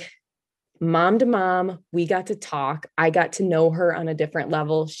like mom to mom, we got to talk. I got to know her on a different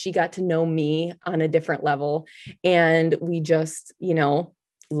level. She got to know me on a different level. And we just,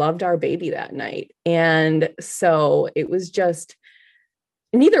 loved our baby that night. And so it was just,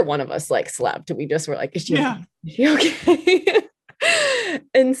 neither one of us like slept. We just were like, is she okay?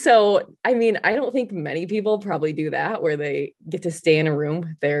 And so, I don't think many people probably do that, where they get to stay in a room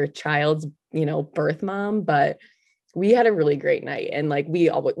with their child's, birth mom, but we had a really great night. And like,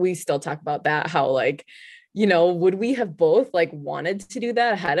 we still talk about that, how like, would we have both like wanted to do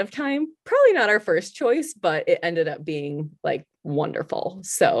that ahead of time? Probably not our first choice, but it ended up being like wonderful.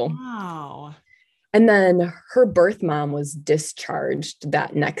 So, wow. And then her birth mom was discharged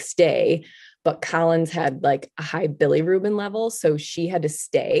that next day, but Collins had like a high bilirubin level. So she had to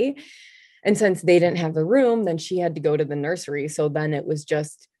stay. And since they didn't have the room, then she had to go to the nursery. So then it was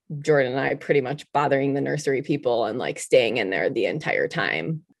just Jordan and I pretty much bothering the nursery people and like staying in there the entire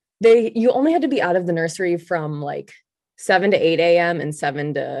time. You only had to be out of the nursery from like 7 to 8 a.m. and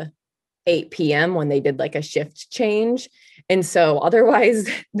 7 to 8 p.m. when they did like a shift change. And so otherwise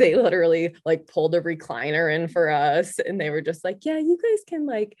they literally like pulled a recliner in for us. And they were just like, yeah, you guys can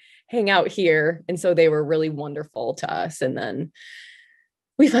like hang out here. And so they were really wonderful to us. And then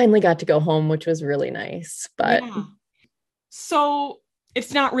we finally got to go home, which was really nice. But so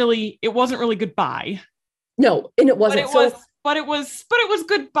it wasn't really goodbye. No, and it wasn't. But it was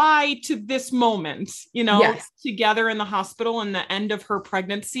goodbye to this moment, yes. Together in the hospital and the end of her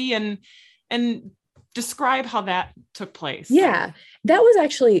pregnancy, and describe how that took place. Yeah, that was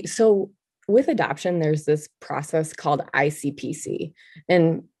actually, so with adoption, there's this process called ICPC,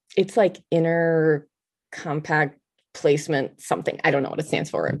 and it's like inner compact placement something. I don't know what it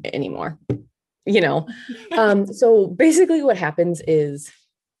stands for anymore, So basically what happens is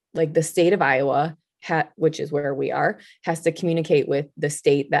like the state of Iowa which is where we are, has to communicate with the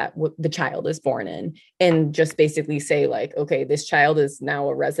state that the child is born in, and just basically say like, okay, this child is now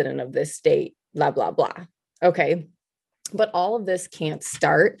a resident of this state, blah, blah, blah. Okay. But all of this can't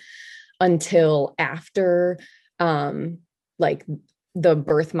start until after, like the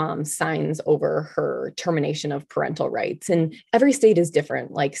birth mom signs over her termination of parental rights. And every state is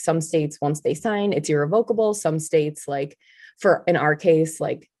different. Like some states, once they sign, it's irrevocable. Some states, like in our case,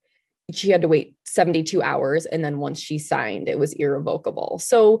 like she had to wait 72 hours. And then once she signed, it was irrevocable.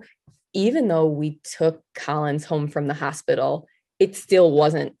 So even though we took Collins home from the hospital, it still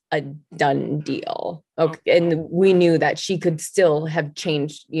wasn't a done deal. Okay. And we knew that she could still have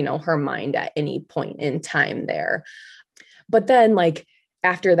changed, her mind at any point in time there. But then like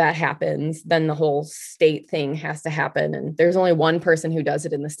after that happens, then the whole state thing has to happen. And there's only one person who does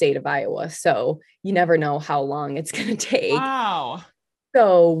it in the state of Iowa. So you never know how long it's going to take. Wow.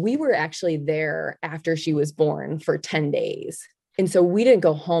 So we were actually there after she was born for 10 days. And so we didn't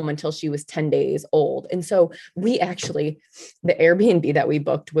go home until she was 10 days old. And so the Airbnb that we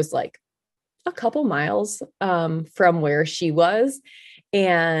booked was like a couple miles from where she was.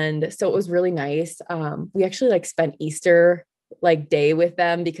 And so it was really nice. We actually like spent Easter like day with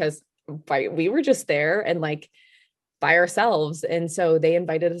them because we were just there and like by ourselves. And so they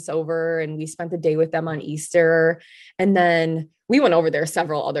invited us over and we spent the day with them on Easter. And then we went over there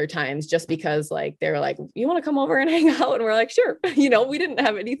several other times just because like, they were like, you want to come over and hang out? And we're like, sure. We didn't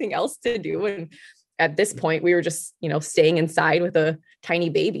have anything else to do. And at this point we were just, staying inside with a tiny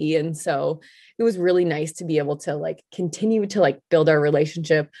baby. And so it was really nice to be able to like continue to like build our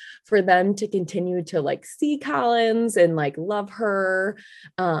relationship, for them to continue to like see Collins and like love her.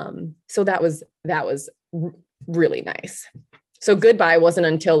 So that was really nice. So goodbye wasn't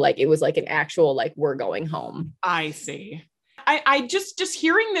until like, it was like an actual, like, we're going home. I see. I just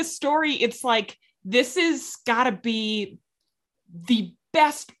hearing this story, it's like, this is gotta be the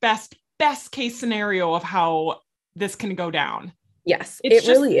best case scenario of how this can go down. Yes, it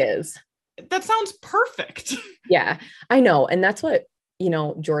really is. That sounds perfect. Yeah, I know. And that's what,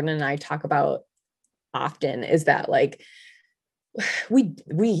 Jordan and I talk about often, is that like,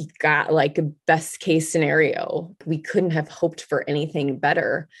 we got like a best case scenario. We couldn't have hoped for anything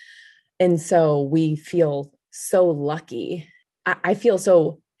better. And so we feel so lucky. I feel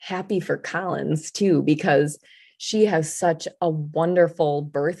so happy for Collins too, because she has such a wonderful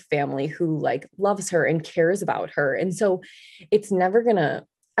birth family who like loves her and cares about her. And so it's never gonna,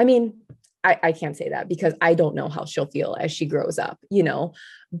 I can't say that because I don't know how she'll feel as she grows up,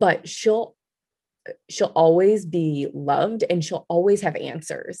 but she'll always be loved and she'll always have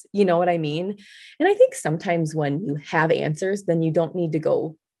answers. You know what I mean? And I think sometimes when you have answers, then you don't need to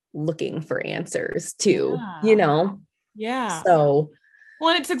go looking for answers too, Yeah. So, well,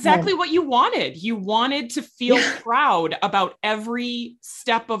 and it's exactly what you wanted. You wanted to feel proud about every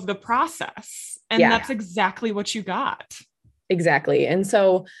step of the process. And that's exactly what you got. Exactly. And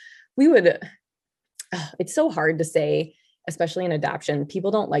so it's so hard to say, especially in adoption.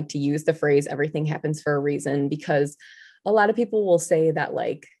 People don't like to use the phrase everything happens for a reason, because a lot of people will say that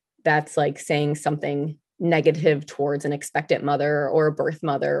like, that's like saying something negative towards an expectant mother or a birth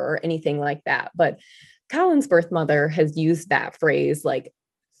mother or anything like that. But Collins' birth mother has used that phrase like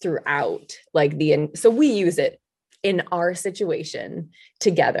throughout, like so we use it in our situation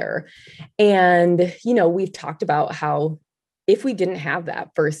together. And, we've talked about how if we didn't have that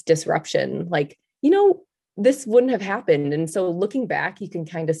first disruption, like, this wouldn't have happened. And so looking back, you can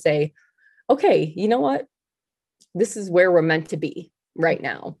kind of say, okay, you know what? This is where we're meant to be right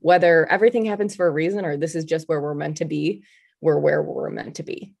now. Whether everything happens for a reason or this is just where we're meant to be, we're where we're meant to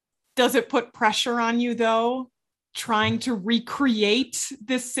be. Does it put pressure on you though, trying to recreate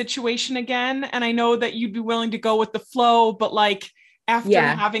this situation again? And I know that you'd be willing to go with the flow, but like after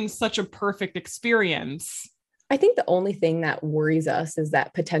having such a perfect experience. I think the only thing that worries us is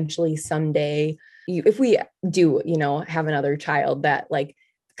that potentially someday, if we do, have another child, that like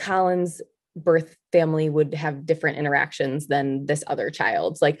Collins' birth family would have different interactions than this other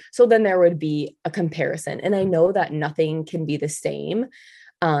child's. Like, so then there would be a comparison. And I know that nothing can be the same.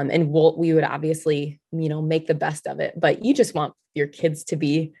 And we would obviously, make the best of it, but you just want your kids to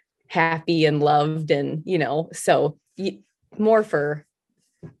be happy and loved and, so more for,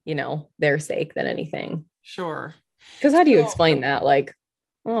 their sake than anything. Sure. Because how do you explain that? Like,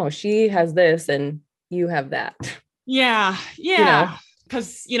 oh, she has this and you have that. Yeah. Yeah.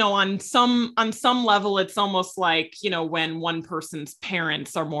 Because, on some level, it's almost like, when one person's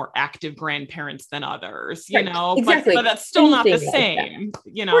parents are more active grandparents than others, Exactly. but that's still anything not the same,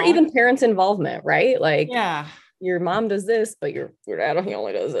 Or even parents' involvement, right? Like, yeah. your mom does this, but your dad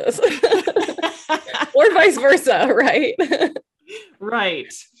only does this. Or vice versa, right?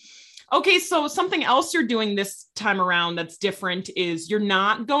 Right. Okay, so something else you're doing this time around that's different is you're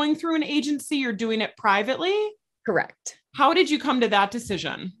not going through an agency, you're doing it privately? Correct. How did you come to that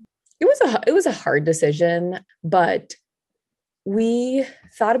decision? It was a hard decision, but we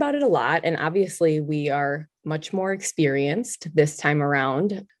thought about it a lot. And obviously we are much more experienced this time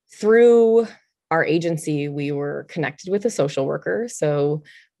around. Through our agency, we were connected with a social worker. So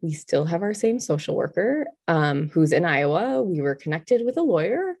we still have our same social worker who's in Iowa. We were connected with a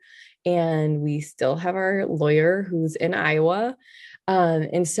lawyer, and we still have our lawyer who's in Iowa.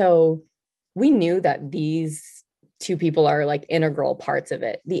 And so we knew that these two people are like integral parts of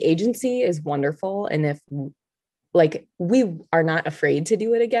it. The agency is wonderful. And if like, we are not afraid to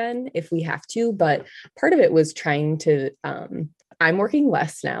do it again if we have to, but part of it was trying to, I'm working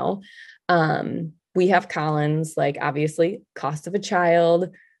less now. We have Collins, like obviously cost of a child,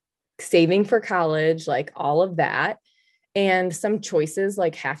 saving for college, like all of that. And some choices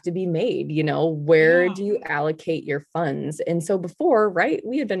like have to be made, where do you allocate your funds? And so before, right,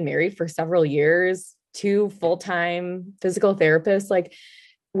 we had been married for several years, 2 full-time physical therapists, like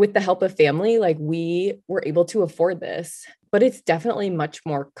with the help of family, like we were able to afford this, but it's definitely much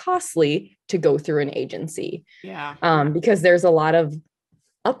more costly to go through an agency. Yeah. Because there's a lot of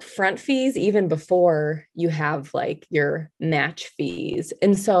upfront fees even before you have like your match fees.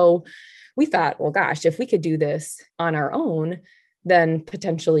 And so we thought, well, gosh, if we could do this on our own, then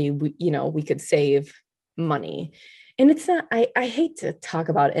potentially we could save money. And it's not, I hate to talk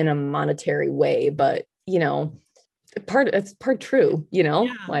about it in a monetary way, but it's part true,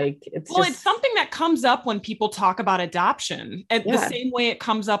 like it's something that comes up when people talk about adoption, and the same way it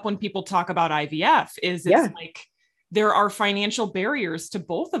comes up when people talk about IVF it's like there are financial barriers to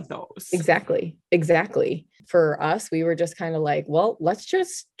both of those. Exactly. For us, we were just kind of like, well, let's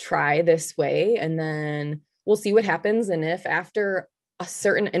just try this way and then we'll see what happens. And if after a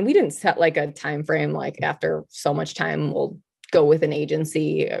certain, and we didn't set like a time frame, like after so much time, we'll go with an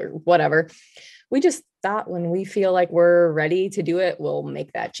agency or whatever. We just thought when we feel like we're ready to do it, we'll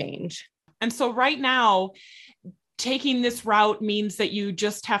make that change. And so right now, taking this route means that you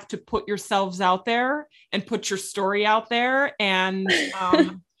just have to put yourselves out there and put your story out there and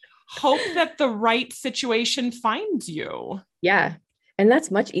hope that the right situation finds you. Yeah. And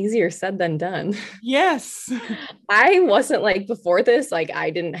that's much easier said than done. Yes. I wasn't like before this, like I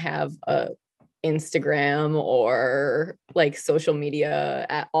didn't have a Instagram or like social media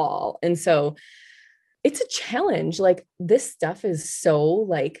at all. And so it's a challenge. Like this stuff is so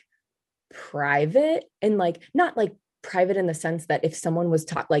like private and like not like private in the sense that if someone was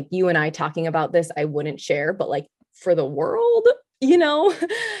like you and I talking about this, I wouldn't share, but like for the world,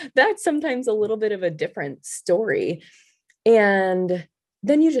 that's sometimes a little bit of a different story. And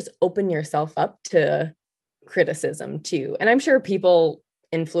then you just open yourself up to criticism too. And I'm sure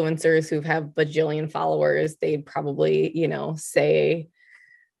influencers who have bajillion followers, they'd probably, say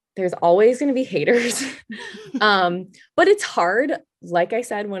there's always going to be haters. But it's hard, like I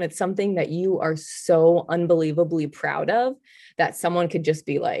said, when it's something that you are so unbelievably proud of, that someone could just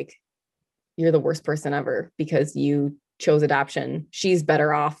be like, you're the worst person ever because you chose adoption. She's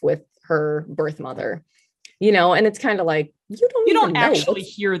better off with her birth mother, and it's kind of like, you don't actually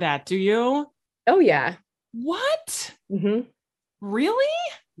hear that, do you? Oh yeah. What? Mm-hmm. Really?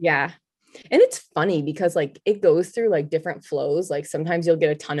 Yeah. And it's funny because like it goes through like different flows. Like sometimes you'll get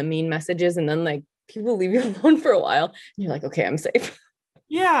a ton of mean messages and then like people leave you alone for a while and you're like, okay, I'm safe.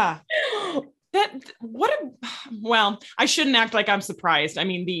 Yeah. Well, I shouldn't act like I'm surprised. I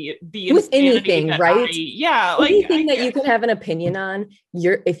mean, the with anything, right? Anything that you can have an opinion on.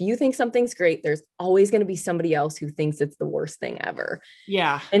 If you think something's great, there's always going to be somebody else who thinks it's the worst thing ever.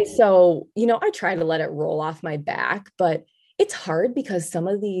 Yeah. And so, I try to let it roll off my back, but it's hard because some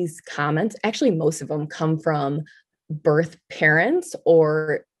of these comments, actually, most of them come from birth parents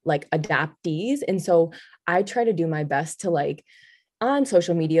or like adoptees. And so I try to do my best to like on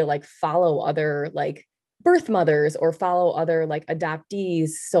social media, like follow other like birth mothers or follow other like adoptees.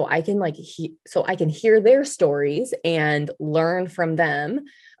 So I can like, so I can hear their stories and learn from them.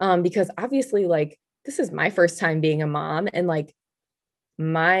 Because obviously like, this is my first time being a mom and like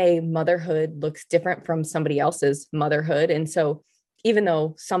my motherhood looks different from somebody else's motherhood. And so even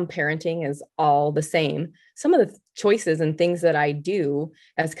though some parenting is all the same, some of the choices and things that I do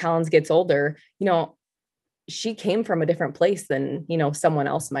as Collins gets older, she came from a different place than, someone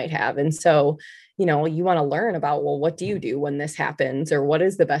else might have. And so, you want to learn about, well, what do you do when this happens? Or what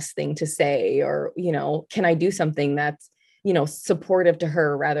is the best thing to say? Or, can I do something that's supportive to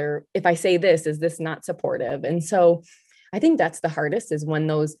her. Rather, if I say this, is this not supportive? And so I think that's the hardest, is when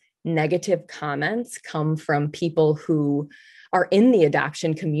those negative comments come from people who are in the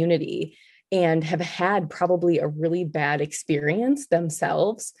adoption community and have had probably a really bad experience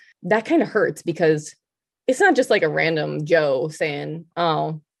themselves. That kind of hurts, because it's not just like a random Joe saying,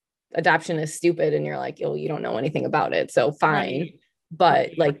 oh, adoption is stupid. And you're like, oh, you don't know anything about it, so fine. Right.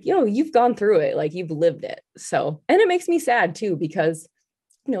 But like, you've gone through it, like you've lived it. So, and it makes me sad too, because,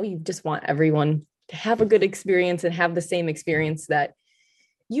 you just want everyone to have a good experience and have the same experience that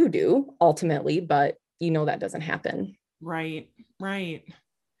you do ultimately, but that doesn't happen. Right. Right.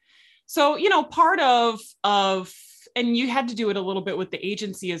 So, part of, and you had to do it a little bit with the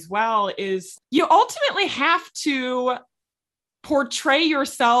agency as well, is you ultimately have to portray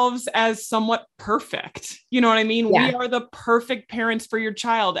yourselves as somewhat perfect. You know what I mean? Yeah. We are the perfect parents for your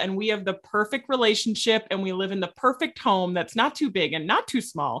child, and we have the perfect relationship, and we live in the perfect home that's not too big and not too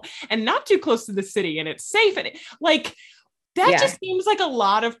small and not too close to the city, and it's safe. And that just seems like a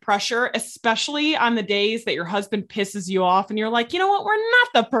lot of pressure, especially on the days that your husband pisses you off and you're like, you know what? We're not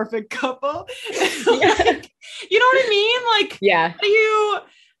the perfect couple. You know what I mean? Like, yeah.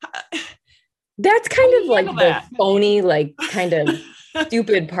 That's kind of like the phony, like kind of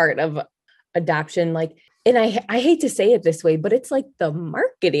stupid part of adoption. Like, and I hate to say it this way, but it's like the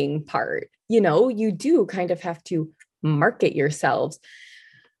marketing part, you do kind of have to market yourselves.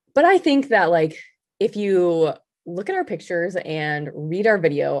 But I think that like, if you look at our pictures and read our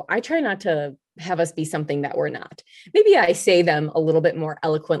video, I try not to have us be something that we're not. Maybe I say them a little bit more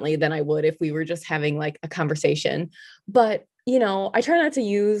eloquently than I would if we were just having like a conversation. But, I try not to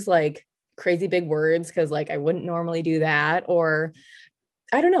use like crazy big words, because like I wouldn't normally do that. Or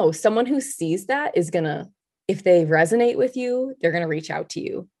I don't know, someone who sees that is gonna, if they resonate with you, they're gonna reach out to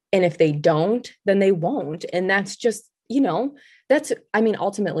you. And if they don't, then they won't. And that's just,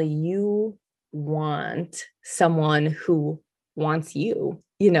 ultimately you want someone who wants you,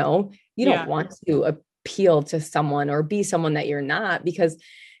 you don't want to appeal to someone or be someone that you're not, because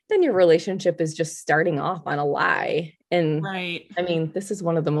then your relationship is just starting off on a lie. And right. This is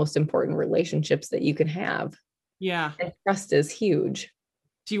one of the most important relationships that you can have. Yeah. And trust is huge.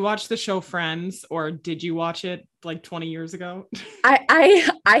 Do you watch the show Friends, or did you watch it like 20 years ago? I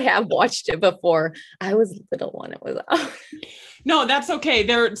have watched it before. I was little when it was out. No, that's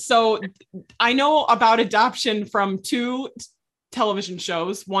okay. So I know about adoption from two television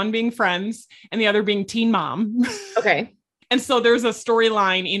shows, one being Friends and the other being Teen Mom. Okay. And so there's a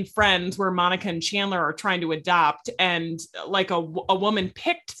storyline in Friends where Monica and Chandler are trying to adopt, and like a woman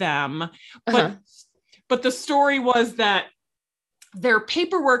picked them. But the story was that their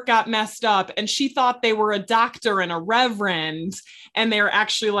paperwork got messed up, and she thought they were a doctor and a reverend, and they're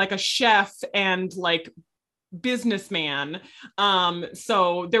actually like a chef and like businessman.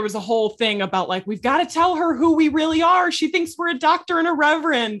 So there was a whole thing about like, we've got to tell her who we really are. She thinks we're a doctor and a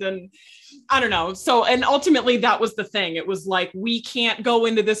reverend, and I don't know. So, and ultimately that was the thing. It was like, we can't go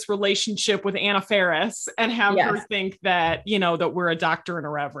into this relationship with Anna Faris and have her think that, that we're a doctor and a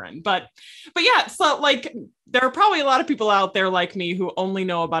reverend. But yeah, so like, there are probably a lot of people out there like me who only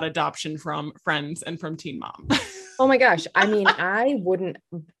know about adoption from Friends and from Teen Mom. Oh my gosh. I wouldn't,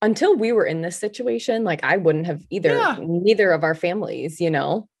 until we were in this situation, like I wouldn't have neither of our families, Did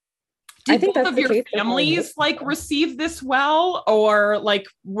I think both of your families like receive this well, or like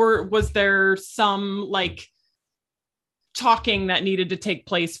was there some like talking that needed to take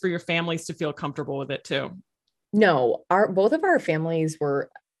place for your families to feel comfortable with it too? No, both of our families were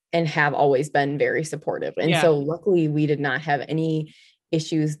and have always been very supportive. And so luckily we did not have any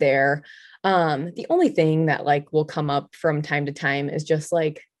issues there. The only thing that like will come up from time to time is just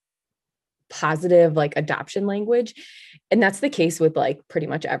like positive like adoption language. And that's the case with like pretty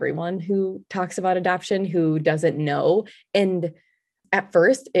much everyone who talks about adoption who doesn't know. And at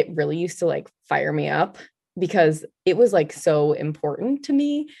first it really used to like fire me up, because it was like so important to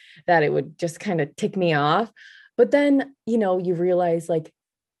me that it would just kind of tick me off. But then, you realize like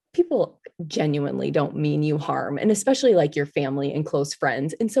people genuinely don't mean you harm, and especially like your family and close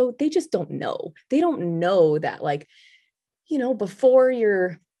friends. And so they just don't know. They don't know that like, before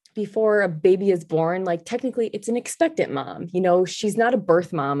a baby is born, like technically it's an expectant mom, she's not a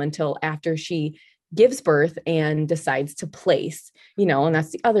birth mom until after she gives birth and decides to place, and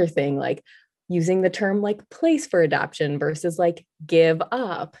that's the other thing, like using the term like place for adoption versus like give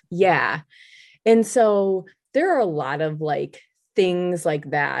up. Yeah. And so there are a lot of like things like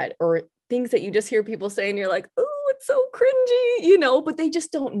that, or things that you just hear people say and you're like, oh, it's so cringy, but they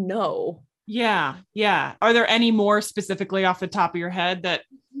just don't know. Yeah. Yeah. Are there any more specifically off the top of your head that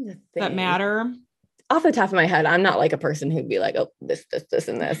matter? off the top of my head, I'm not like a person who'd be like, oh, this,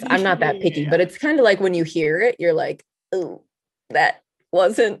 and this. I'm not that picky, but it's kind of like when you hear it, you're like, oh, that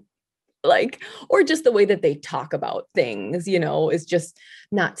wasn't like, or just the way that they talk about things, is just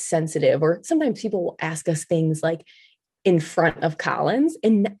not sensitive. Or sometimes people will ask us things like in front of Collins,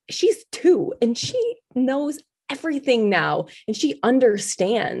 and she's 2 and she knows everything now and she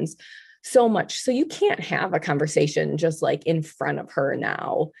understands so much. So you can't have a conversation just like in front of her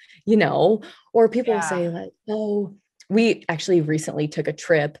now, or people will say like, oh, we actually recently took a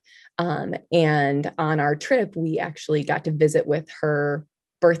trip. And on our trip, we actually got to visit with her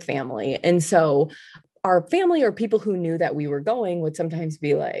birth family. And so our family or people who knew that we were going would sometimes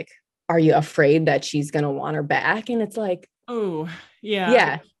be like, are you afraid that she's going to want her back? And it's like, oh, yeah.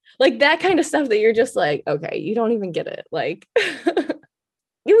 Yeah. Like that kind of stuff that you're just like, okay, you don't even get it. Like,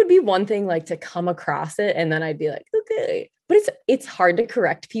 it would be one thing like to come across it and then I'd be like, okay, but it's hard to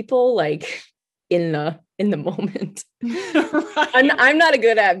correct people like in the moment. Right. I'm not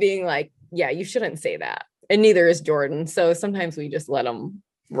good at being like, yeah, you shouldn't say that. And neither is Jordan. So sometimes we just let them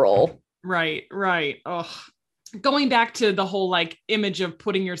roll. Right. Oh, going back to the whole like image of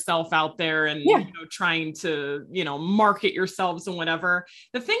putting yourself out there and trying to, market yourselves and whatever.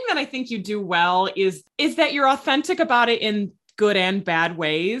 The thing that I think you do well is that you're authentic about it in good and bad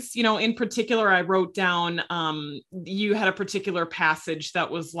ways. In particular, I wrote down, you had a particular passage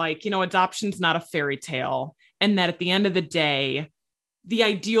that was like, adoption's not a fairy tale. And that at the end of the day, the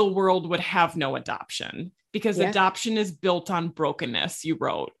ideal world would have no adoption because adoption is built on brokenness, you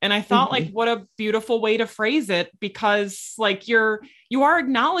wrote. And I thought like, what a beautiful way to phrase it, because like you are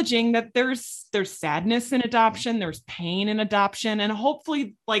acknowledging that there's sadness in adoption, there's pain in adoption, and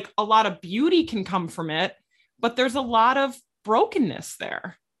hopefully like a lot of beauty can come from it, but there's a lot of brokenness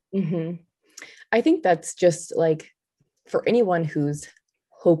there. Mm-hmm. I think that's just like for anyone who's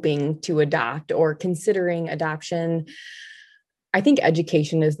hoping to adopt or considering adoption, I think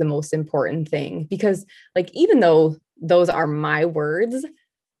education is the most important thing, because like, even though those are my words,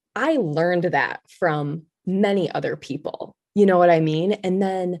 I learned that from many other people, you know what I mean? And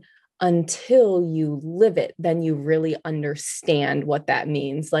then until you live it, then you really understand what that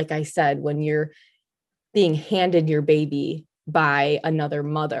means. Like I said, when you're being handed your baby by another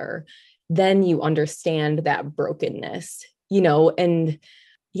mother, then you understand that brokenness, and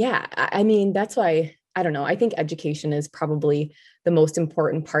I mean, that's why, I don't know, I think education is probably the most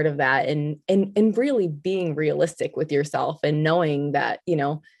important part of that, and really being realistic with yourself and knowing that,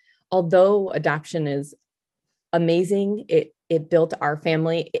 although adoption is amazing, it built our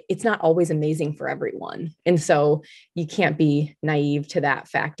family, it's not always amazing for everyone. And so you can't be naive to that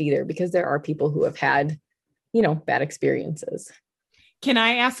fact either, because there are people who have had bad experiences. Can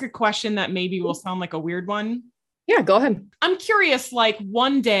I ask a question that maybe will sound like a weird one? Yeah, go ahead. I'm curious, like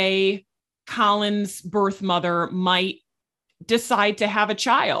one day Colin's birth mother might decide to have a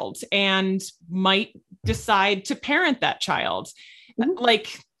child and might decide to parent that child. Mm-hmm.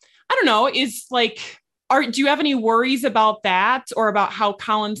 Like, I don't know, do you have any worries about that, or about how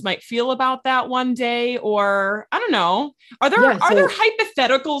Collins might feel about that one day? Or I don't know, are there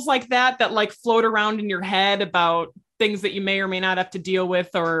hypotheticals like that like float around in your head about things that you may or may not have to deal with?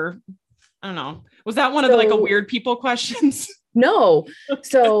 Or I don't know, was that one of the like a weird people questions? No.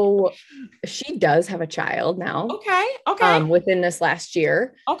 So she does have a child now. Okay. Within this last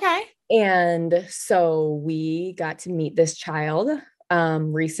year. Okay. And so we got to meet this child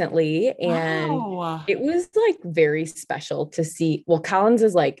recently, and it was like very special to see. Well, Collins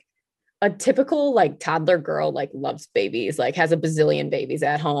is like a typical like toddler girl, like loves babies, like has a bazillion babies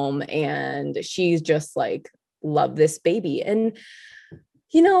at home, and she's just like love this baby. And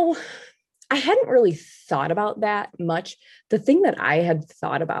I hadn't really thought about that much. The thing that I had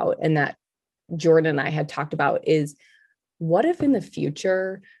thought about, and that Jordan and I had talked about, is what if in the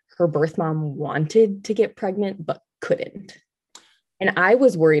future her birth mom wanted to get pregnant but couldn't? And I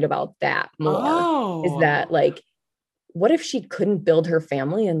was worried about that more. Is that like, what if she couldn't build her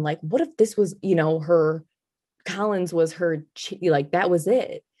family? And like, what if this was, her Collins was her, like, that was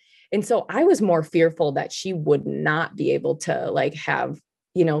it. And so I was more fearful that she would not be able to like have,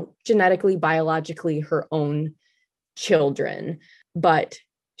 genetically, biologically her own children, but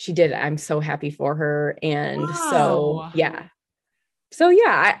she did. I'm so happy for her. And I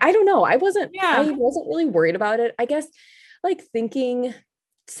don't know. I wasn't really worried about it. I guess like thinking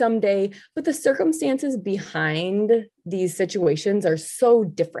someday, but the circumstances behind these situations are so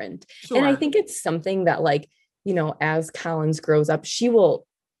different. Sure. And I think it's something that like, as Collins grows up, she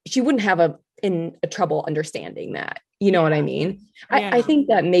wouldn't have a trouble understanding that, what I mean? Yeah. I think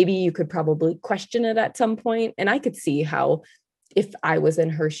that maybe you could probably question it at some point. And I could see how if I was in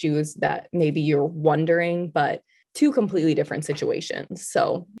her shoes, that maybe you're wondering, but two completely different situations.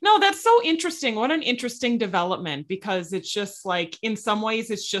 So no, that's so interesting. What an interesting development, because it's just like, in some ways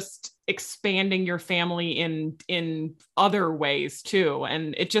it's just expanding your family in other ways too.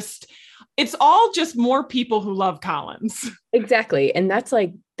 And it's all just more people who love Collins. Exactly. And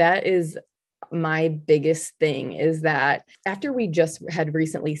that is my biggest thing, is that after we just had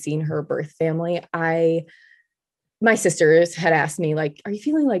recently seen her birth family, my sisters had asked me, like, are you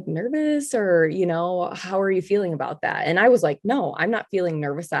feeling like nervous, or, how are you feeling about that? And I was like, no, I'm not feeling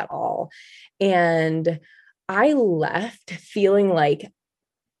nervous at all. And I left feeling like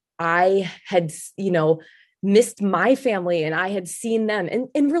I had, missed my family, and I had seen them,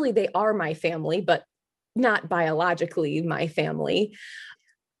 and really they are my family, but not biologically my family.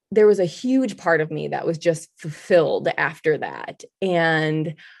 There was a huge part of me that was just fulfilled after that.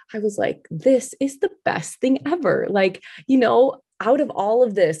 And I was like, this is the best thing ever. Like, out of all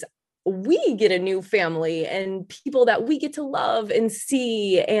of this, we get a new family and people that we get to love and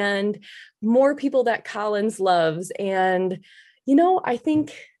see, and more people that Collins loves. And, I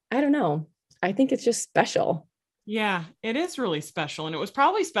think it's just special. Yeah, it is really special. And it was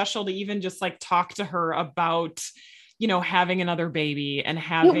probably special to even just like talk to her about, having another baby and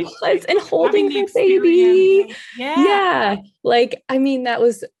having and holding her baby. Yeah. Like, I mean, that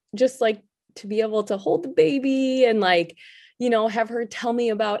was just like to be able to hold the baby and like, have her tell me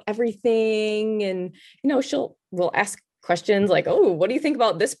about everything. And, we'll ask questions like, oh, what do you think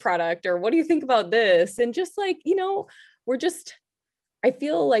about this product? Or what do you think about this? And just like, I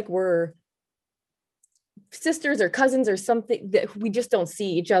feel like we're sisters or cousins or something, that we just don't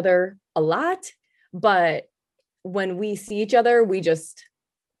see each other a lot, but when we see each other, we just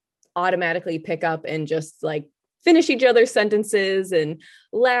automatically pick up and just like finish each other's sentences and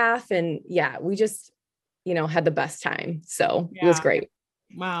laugh. And yeah, we just, had the best time. So It was great.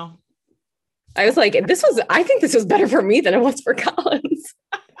 Wow. I was like, I think this was better for me than it was for Collins.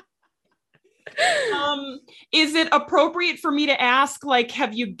 Is it appropriate for me to ask, like,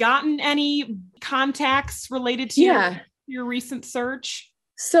 have you gotten any contacts related to your recent search?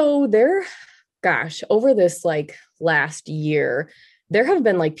 So over this like last year, there have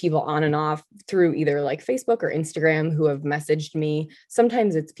been like people on and off through either like Facebook or Instagram who have messaged me.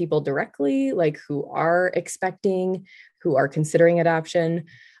 Sometimes it's people directly, like who are expecting, who are considering adoption.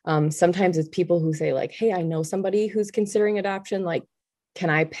 Sometimes it's people who say like, hey, I know somebody who's considering adoption. Like, can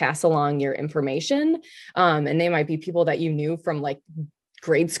I pass along your information? And they might be people that you knew from like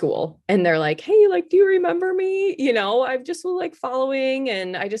grade school. And they're like, hey, like, do you remember me? I'm just like following,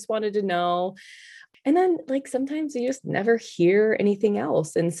 and I just wanted to know. And then like, sometimes you just never hear anything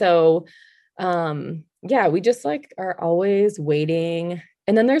else. And so, we just like are always waiting.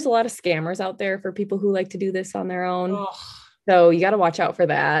 And then there's a lot of scammers out there for people who like to do this on their own. Oh. So you got to watch out for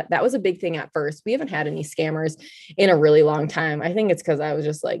that. That was a big thing at first. We haven't had any scammers in a really long time. I think it's because I was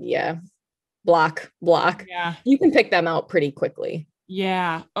just like, block. Yeah. You can pick them out pretty quickly.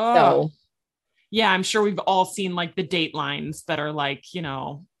 Yeah. Oh. So, yeah, I'm sure we've all seen like the datelines that are like,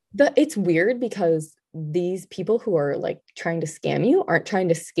 it's weird because these people who are like trying to scam you aren't trying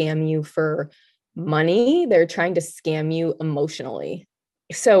to scam you for money. They're trying to scam you emotionally.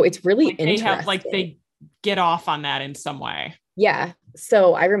 So it's really interesting. They get off on that in some way. Yeah.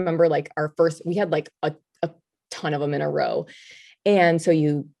 So I remember like we had like a ton of them in a row. And so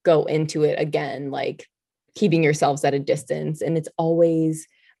you go into it again, like keeping yourselves at a distance. And it's always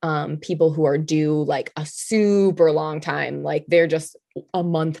people who are due like a super long time, like they're just a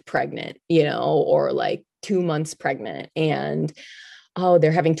month pregnant, or like 2 months pregnant, and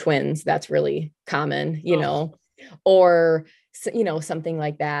they're having twins. That's really common, or something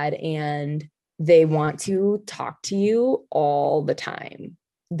like that. And they want to talk to you all the time.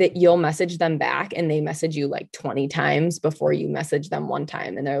 That you'll message them back and they message you like 20 times before you message them one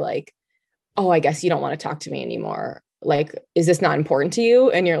time. And they're like, oh, I guess you don't want to talk to me anymore. Like, is this not important to you?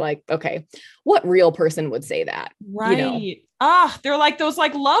 And you're like, okay, what real person would say that? Right. They're like those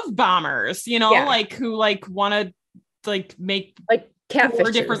like love bombers, like who like want to like make like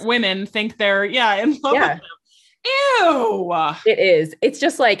catfish different women think they're in love with them. Ew. It is. It's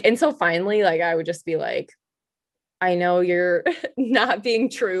just like, and so finally, like, I would just be like, I know you're not being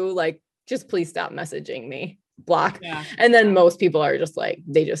true. Like, just please stop messaging me. Block. Yeah. And then most people are just like,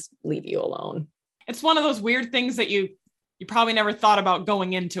 they just leave you alone. It's one of those weird things that you probably never thought about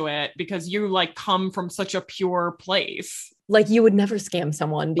going into it because you like come from such a pure place. Like you would never scam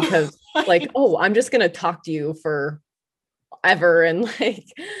someone because like, oh, I'm just going to talk to you for ever and like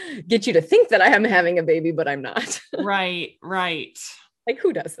get you to think that I am having a baby, but I'm not. Right. Like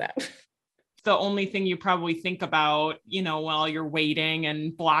who does that? the only thing you probably think about, while you're waiting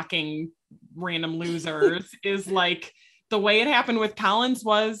and blocking random losers is like the way it happened with Collins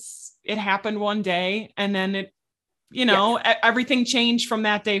was it happened one day and then it, everything changed from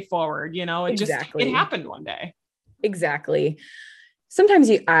that day forward, it happened one day. Exactly.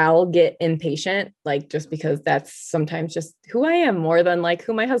 Sometimes I'll get impatient, like just because that's sometimes just who I am more than like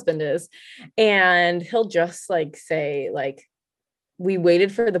who my husband is. And he'll just like say like, we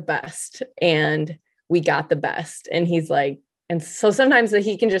waited for the best and we got the best. And he's like, and so sometimes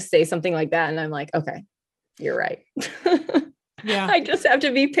he can just say something like that. And I'm like, okay, you're right. Yeah. I just have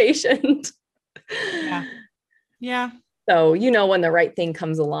to be patient. Yeah. Yeah. So, when the right thing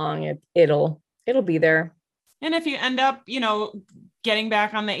comes along, it'll be there. And if you end up, getting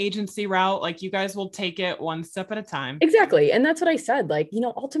back on the agency route, like you guys will take it one step at a time. Exactly. And that's what I said. Like,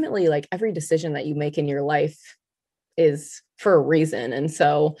 ultimately, like every decision that you make in your life is for a reason. And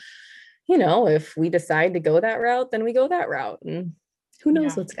so, if we decide to go that route, then we go that route, and who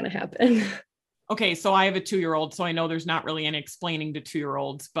knows what's going to happen. Okay. So I have a 2-year-old, so I know there's not really any explaining to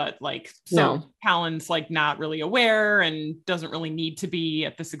 2-year-olds, but no. Callan's like not really aware and doesn't really need to be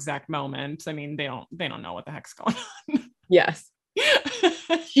at this exact moment. I mean, they don't know what the heck's going on. Yes.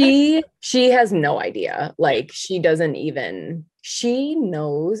 She has no idea. Like she knows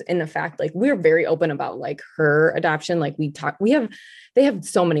in the fact, like we're very open about like her adoption. Like they have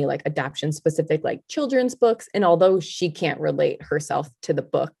so many like adoption specific, like children's books. And although she can't relate herself to the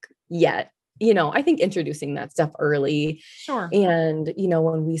book yet, I think introducing that stuff early. Sure. And,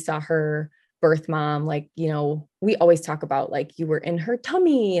 when we saw her birth mom, like, we always talk about like you were in her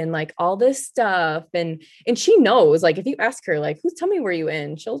tummy and like all this stuff. And she knows, like, if you ask her, like, whose tummy were you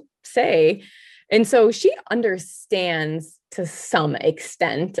in? She'll say. And so she understands to some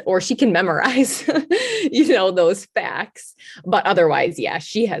extent, or she can memorize, those facts. But otherwise,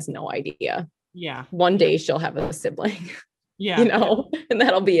 she has no idea. Yeah. One day she'll have a sibling. Yeah. And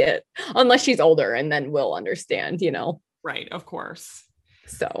that'll be it. Unless she's older and then we'll understand, Right. Of course.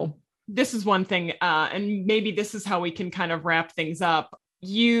 So this is one thing. And maybe this is how we can kind of wrap things up.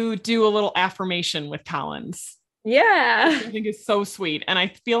 You do a little affirmation with Collins. Yeah. I think it's so sweet. And I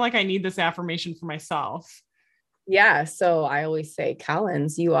feel like I need this affirmation for myself. Yeah. So I always say,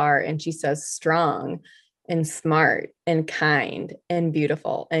 Collins, you are, and she says, strong and smart and kind and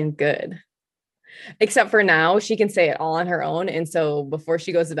beautiful and good. Except for now, she can say it all on her own. And so before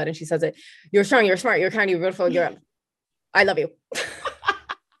she goes to bed and she says it, you're strong, you're smart, you're kind, you're beautiful, I love you.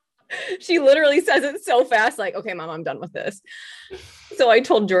 She literally says it so fast, like, okay, Mom, I'm done with this. So I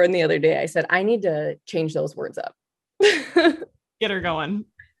told Jordan the other day, I said, I need to change those words up. Get her going.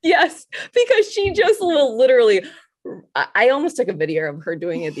 Yes, because she just will literally, I almost took a video of her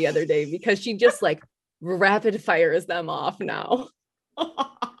doing it the other day because she just like rapid fires them off now.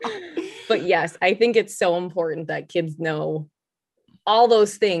 But yes, I think it's so important that kids know all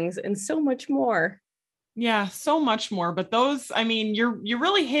those things and so much more. Yeah, so much more. But those, I mean, you're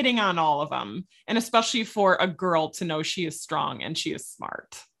really hitting on all of them. And especially for a girl to know she is strong and she is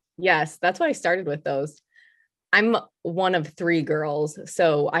smart. Yes, that's why I started with those. I'm one of 3 girls,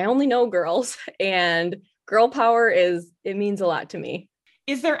 so I only know girls, and girl power it means a lot to me.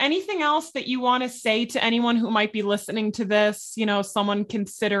 Is there anything else that you want to say to anyone who might be listening to this? Someone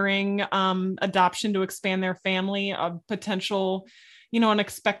considering adoption to expand their family, a potential, an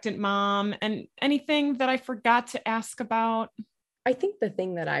expectant mom, and anything that I forgot to ask about? I think the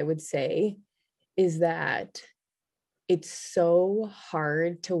thing that I would say is that it's so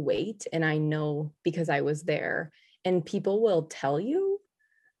hard to wait. And I know because I was there, and people will tell you,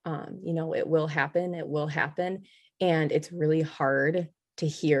 it will happen. It will happen. And it's really hard to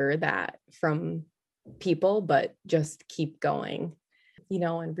hear that from people, but just keep going,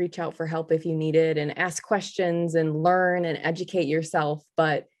 and reach out for help if you need it, and ask questions and learn and educate yourself,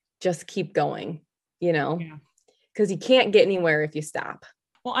 but just keep going, because you can't get anywhere if you stop.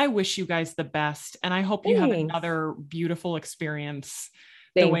 Well, I wish you guys the best, and I hope you have another beautiful experience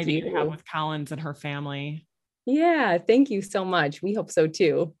the way that you have with Collins and her family. Yeah, thank you so much. We hope so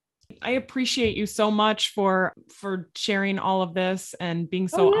too. I appreciate you so much for sharing all of this and being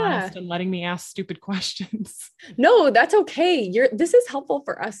so honest and letting me ask stupid questions. No, that's okay. This is helpful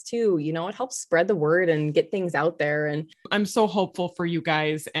for us too. It helps spread the word and get things out there. And I'm so hopeful for you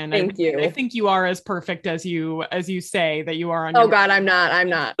guys. And thank you. I think you are as perfect as you say that you are on. Oh God, I'm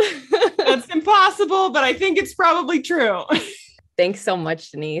not. That's impossible, but I think it's probably true. Thanks so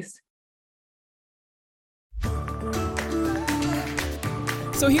much, Denise.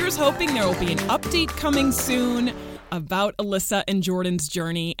 So here's hoping there will be an update coming soon. about Alyssa and Jordan's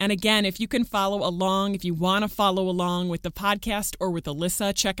journey. And again, if you can follow along, if you want to follow along with the podcast or with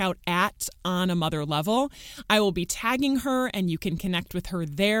Alyssa, check out @OnAMotherLevel. I will be tagging her and you can connect with her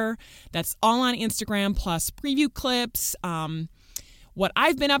there. That's all on Instagram, plus preview clips, what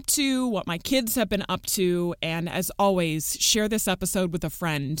I've been up to, what my kids have been up to, and as always, share this episode with a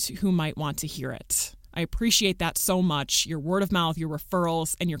friend who might want to hear it. I appreciate that so much. Your word of mouth, your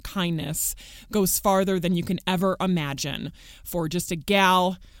referrals, and your kindness goes farther than you can ever imagine for just a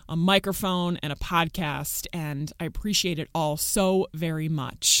gal, a microphone, and a podcast, and I appreciate it all so very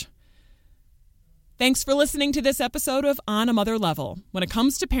much. Thanks for listening to this episode of On a Mother Level. When it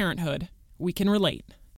comes to parenthood, we can relate.